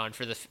something going on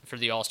for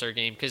the All-Star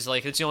game, because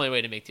like it's the only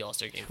way to make the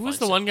All-Star game Who was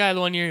the one guy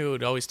the one year who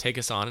would always take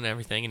us on and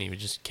everything, and he would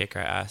just kick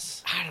our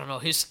ass? I don't know.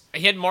 He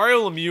had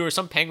Mario Lemieux or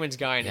some Penguins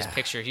guy in his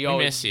picture. He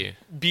always miss you.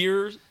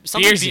 Beersy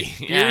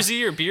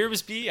or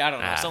Beersby. I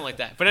don't know, something like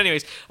that. But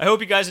anyways, I hope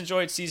you guys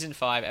enjoyed season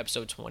 5,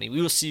 episode 20.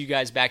 We will see you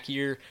guys back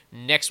here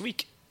next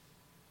week.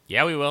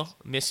 Yeah, we will.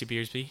 Miss you,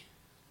 Beersby.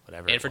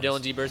 Whatever. And for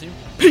Dylan D. Berthew,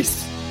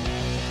 peace.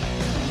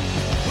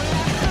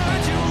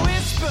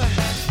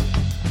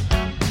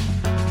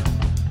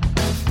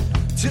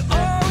 To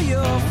all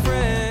your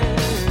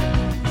friends,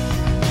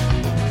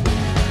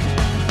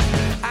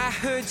 I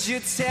heard you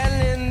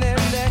telling them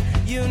that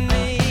you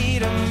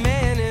need a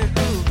man in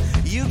who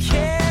you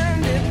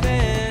can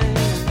depend.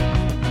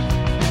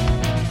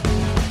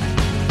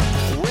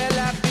 Will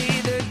I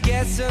be the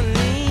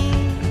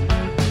gasoline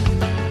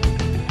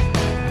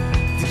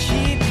to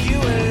keep you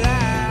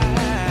alive?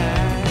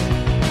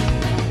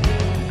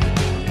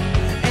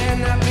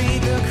 And I'll be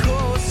the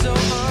cold so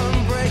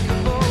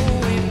unbreakable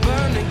we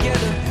burn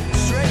together.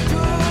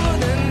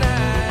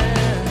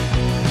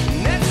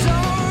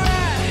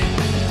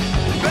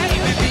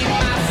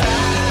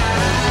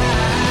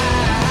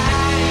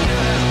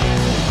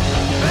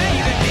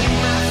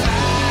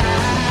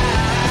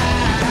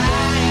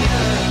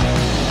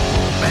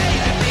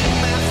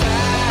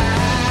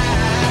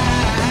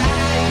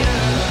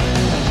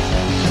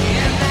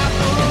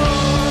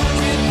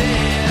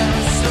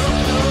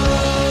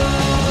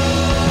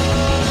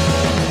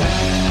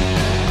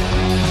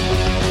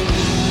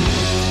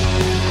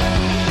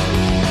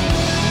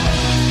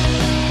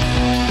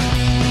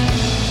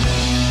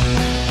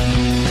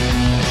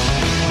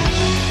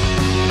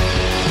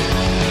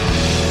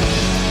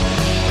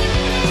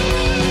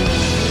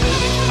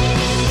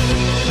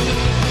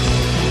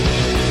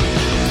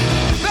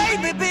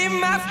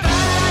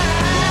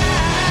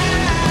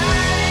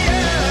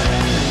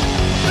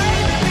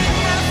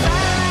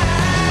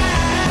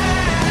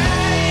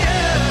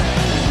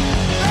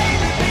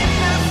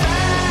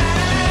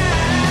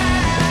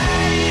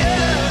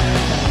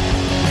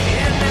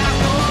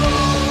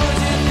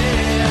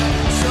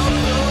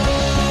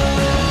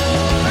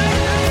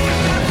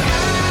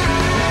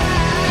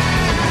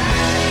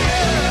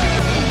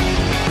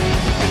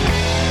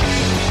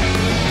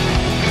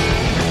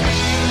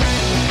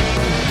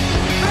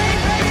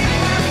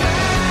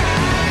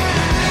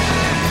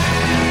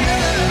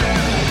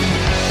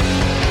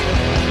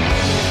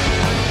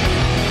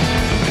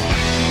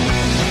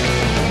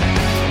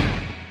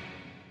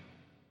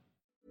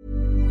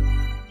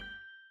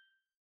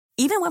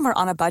 Even when we're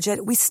on a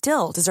budget, we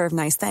still deserve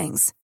nice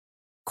things.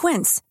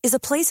 Quince is a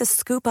place to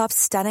scoop up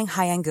stunning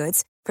high-end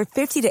goods for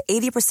 50 to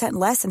 80%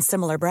 less than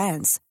similar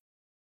brands.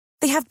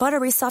 They have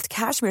buttery soft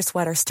cashmere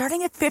sweaters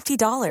starting at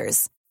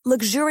 $50,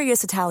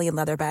 luxurious Italian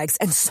leather bags,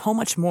 and so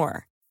much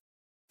more.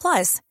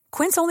 Plus,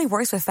 Quince only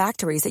works with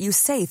factories that use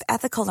safe,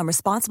 ethical, and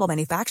responsible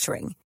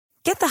manufacturing.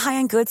 Get the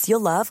high-end goods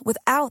you'll love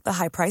without the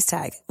high price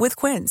tag with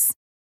Quince.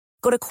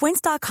 Go to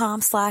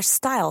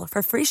quince.com/style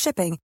for free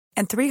shipping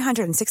and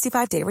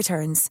 365-day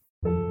returns.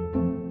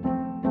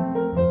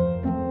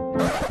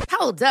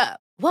 Hold up.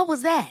 What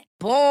was that?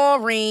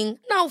 Boring.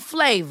 No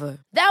flavor.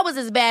 That was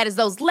as bad as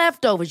those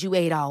leftovers you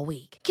ate all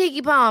week.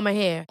 Keke Palmer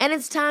here, and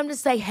it's time to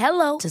say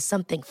hello to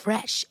something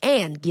fresh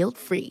and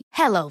guilt-free.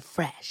 Hello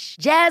Fresh.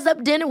 Jazz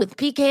up dinner with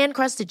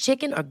pecan-crusted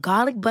chicken or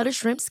garlic butter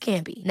shrimp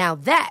scampi. Now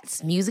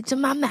that's music to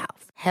my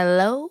mouth.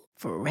 Hello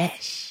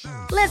Fresh.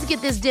 Let's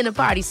get this dinner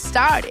party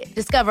started.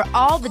 Discover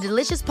all the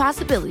delicious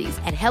possibilities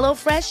at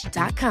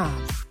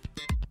HelloFresh.com.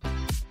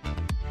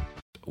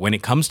 When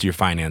it comes to your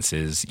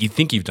finances, you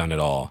think you've done it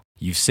all.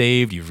 You've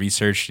saved, you've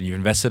researched, and you've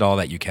invested all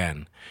that you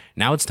can.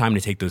 Now it's time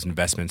to take those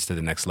investments to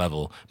the next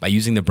level by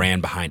using the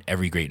brand behind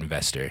every great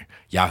investor,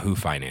 Yahoo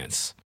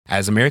Finance.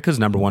 As America's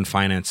 #1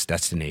 finance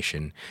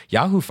destination,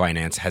 Yahoo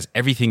Finance has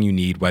everything you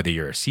need, whether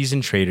you're a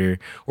seasoned trader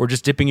or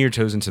just dipping your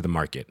toes into the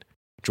market.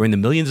 Join the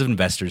millions of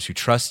investors who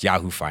trust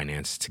Yahoo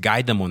Finance to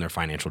guide them on their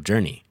financial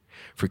journey.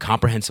 For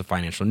comprehensive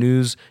financial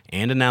news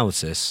and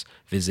analysis,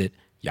 visit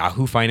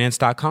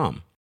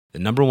yahoofinance.com, the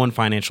 #1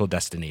 financial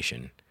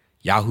destination,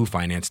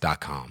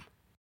 yahoofinance.com.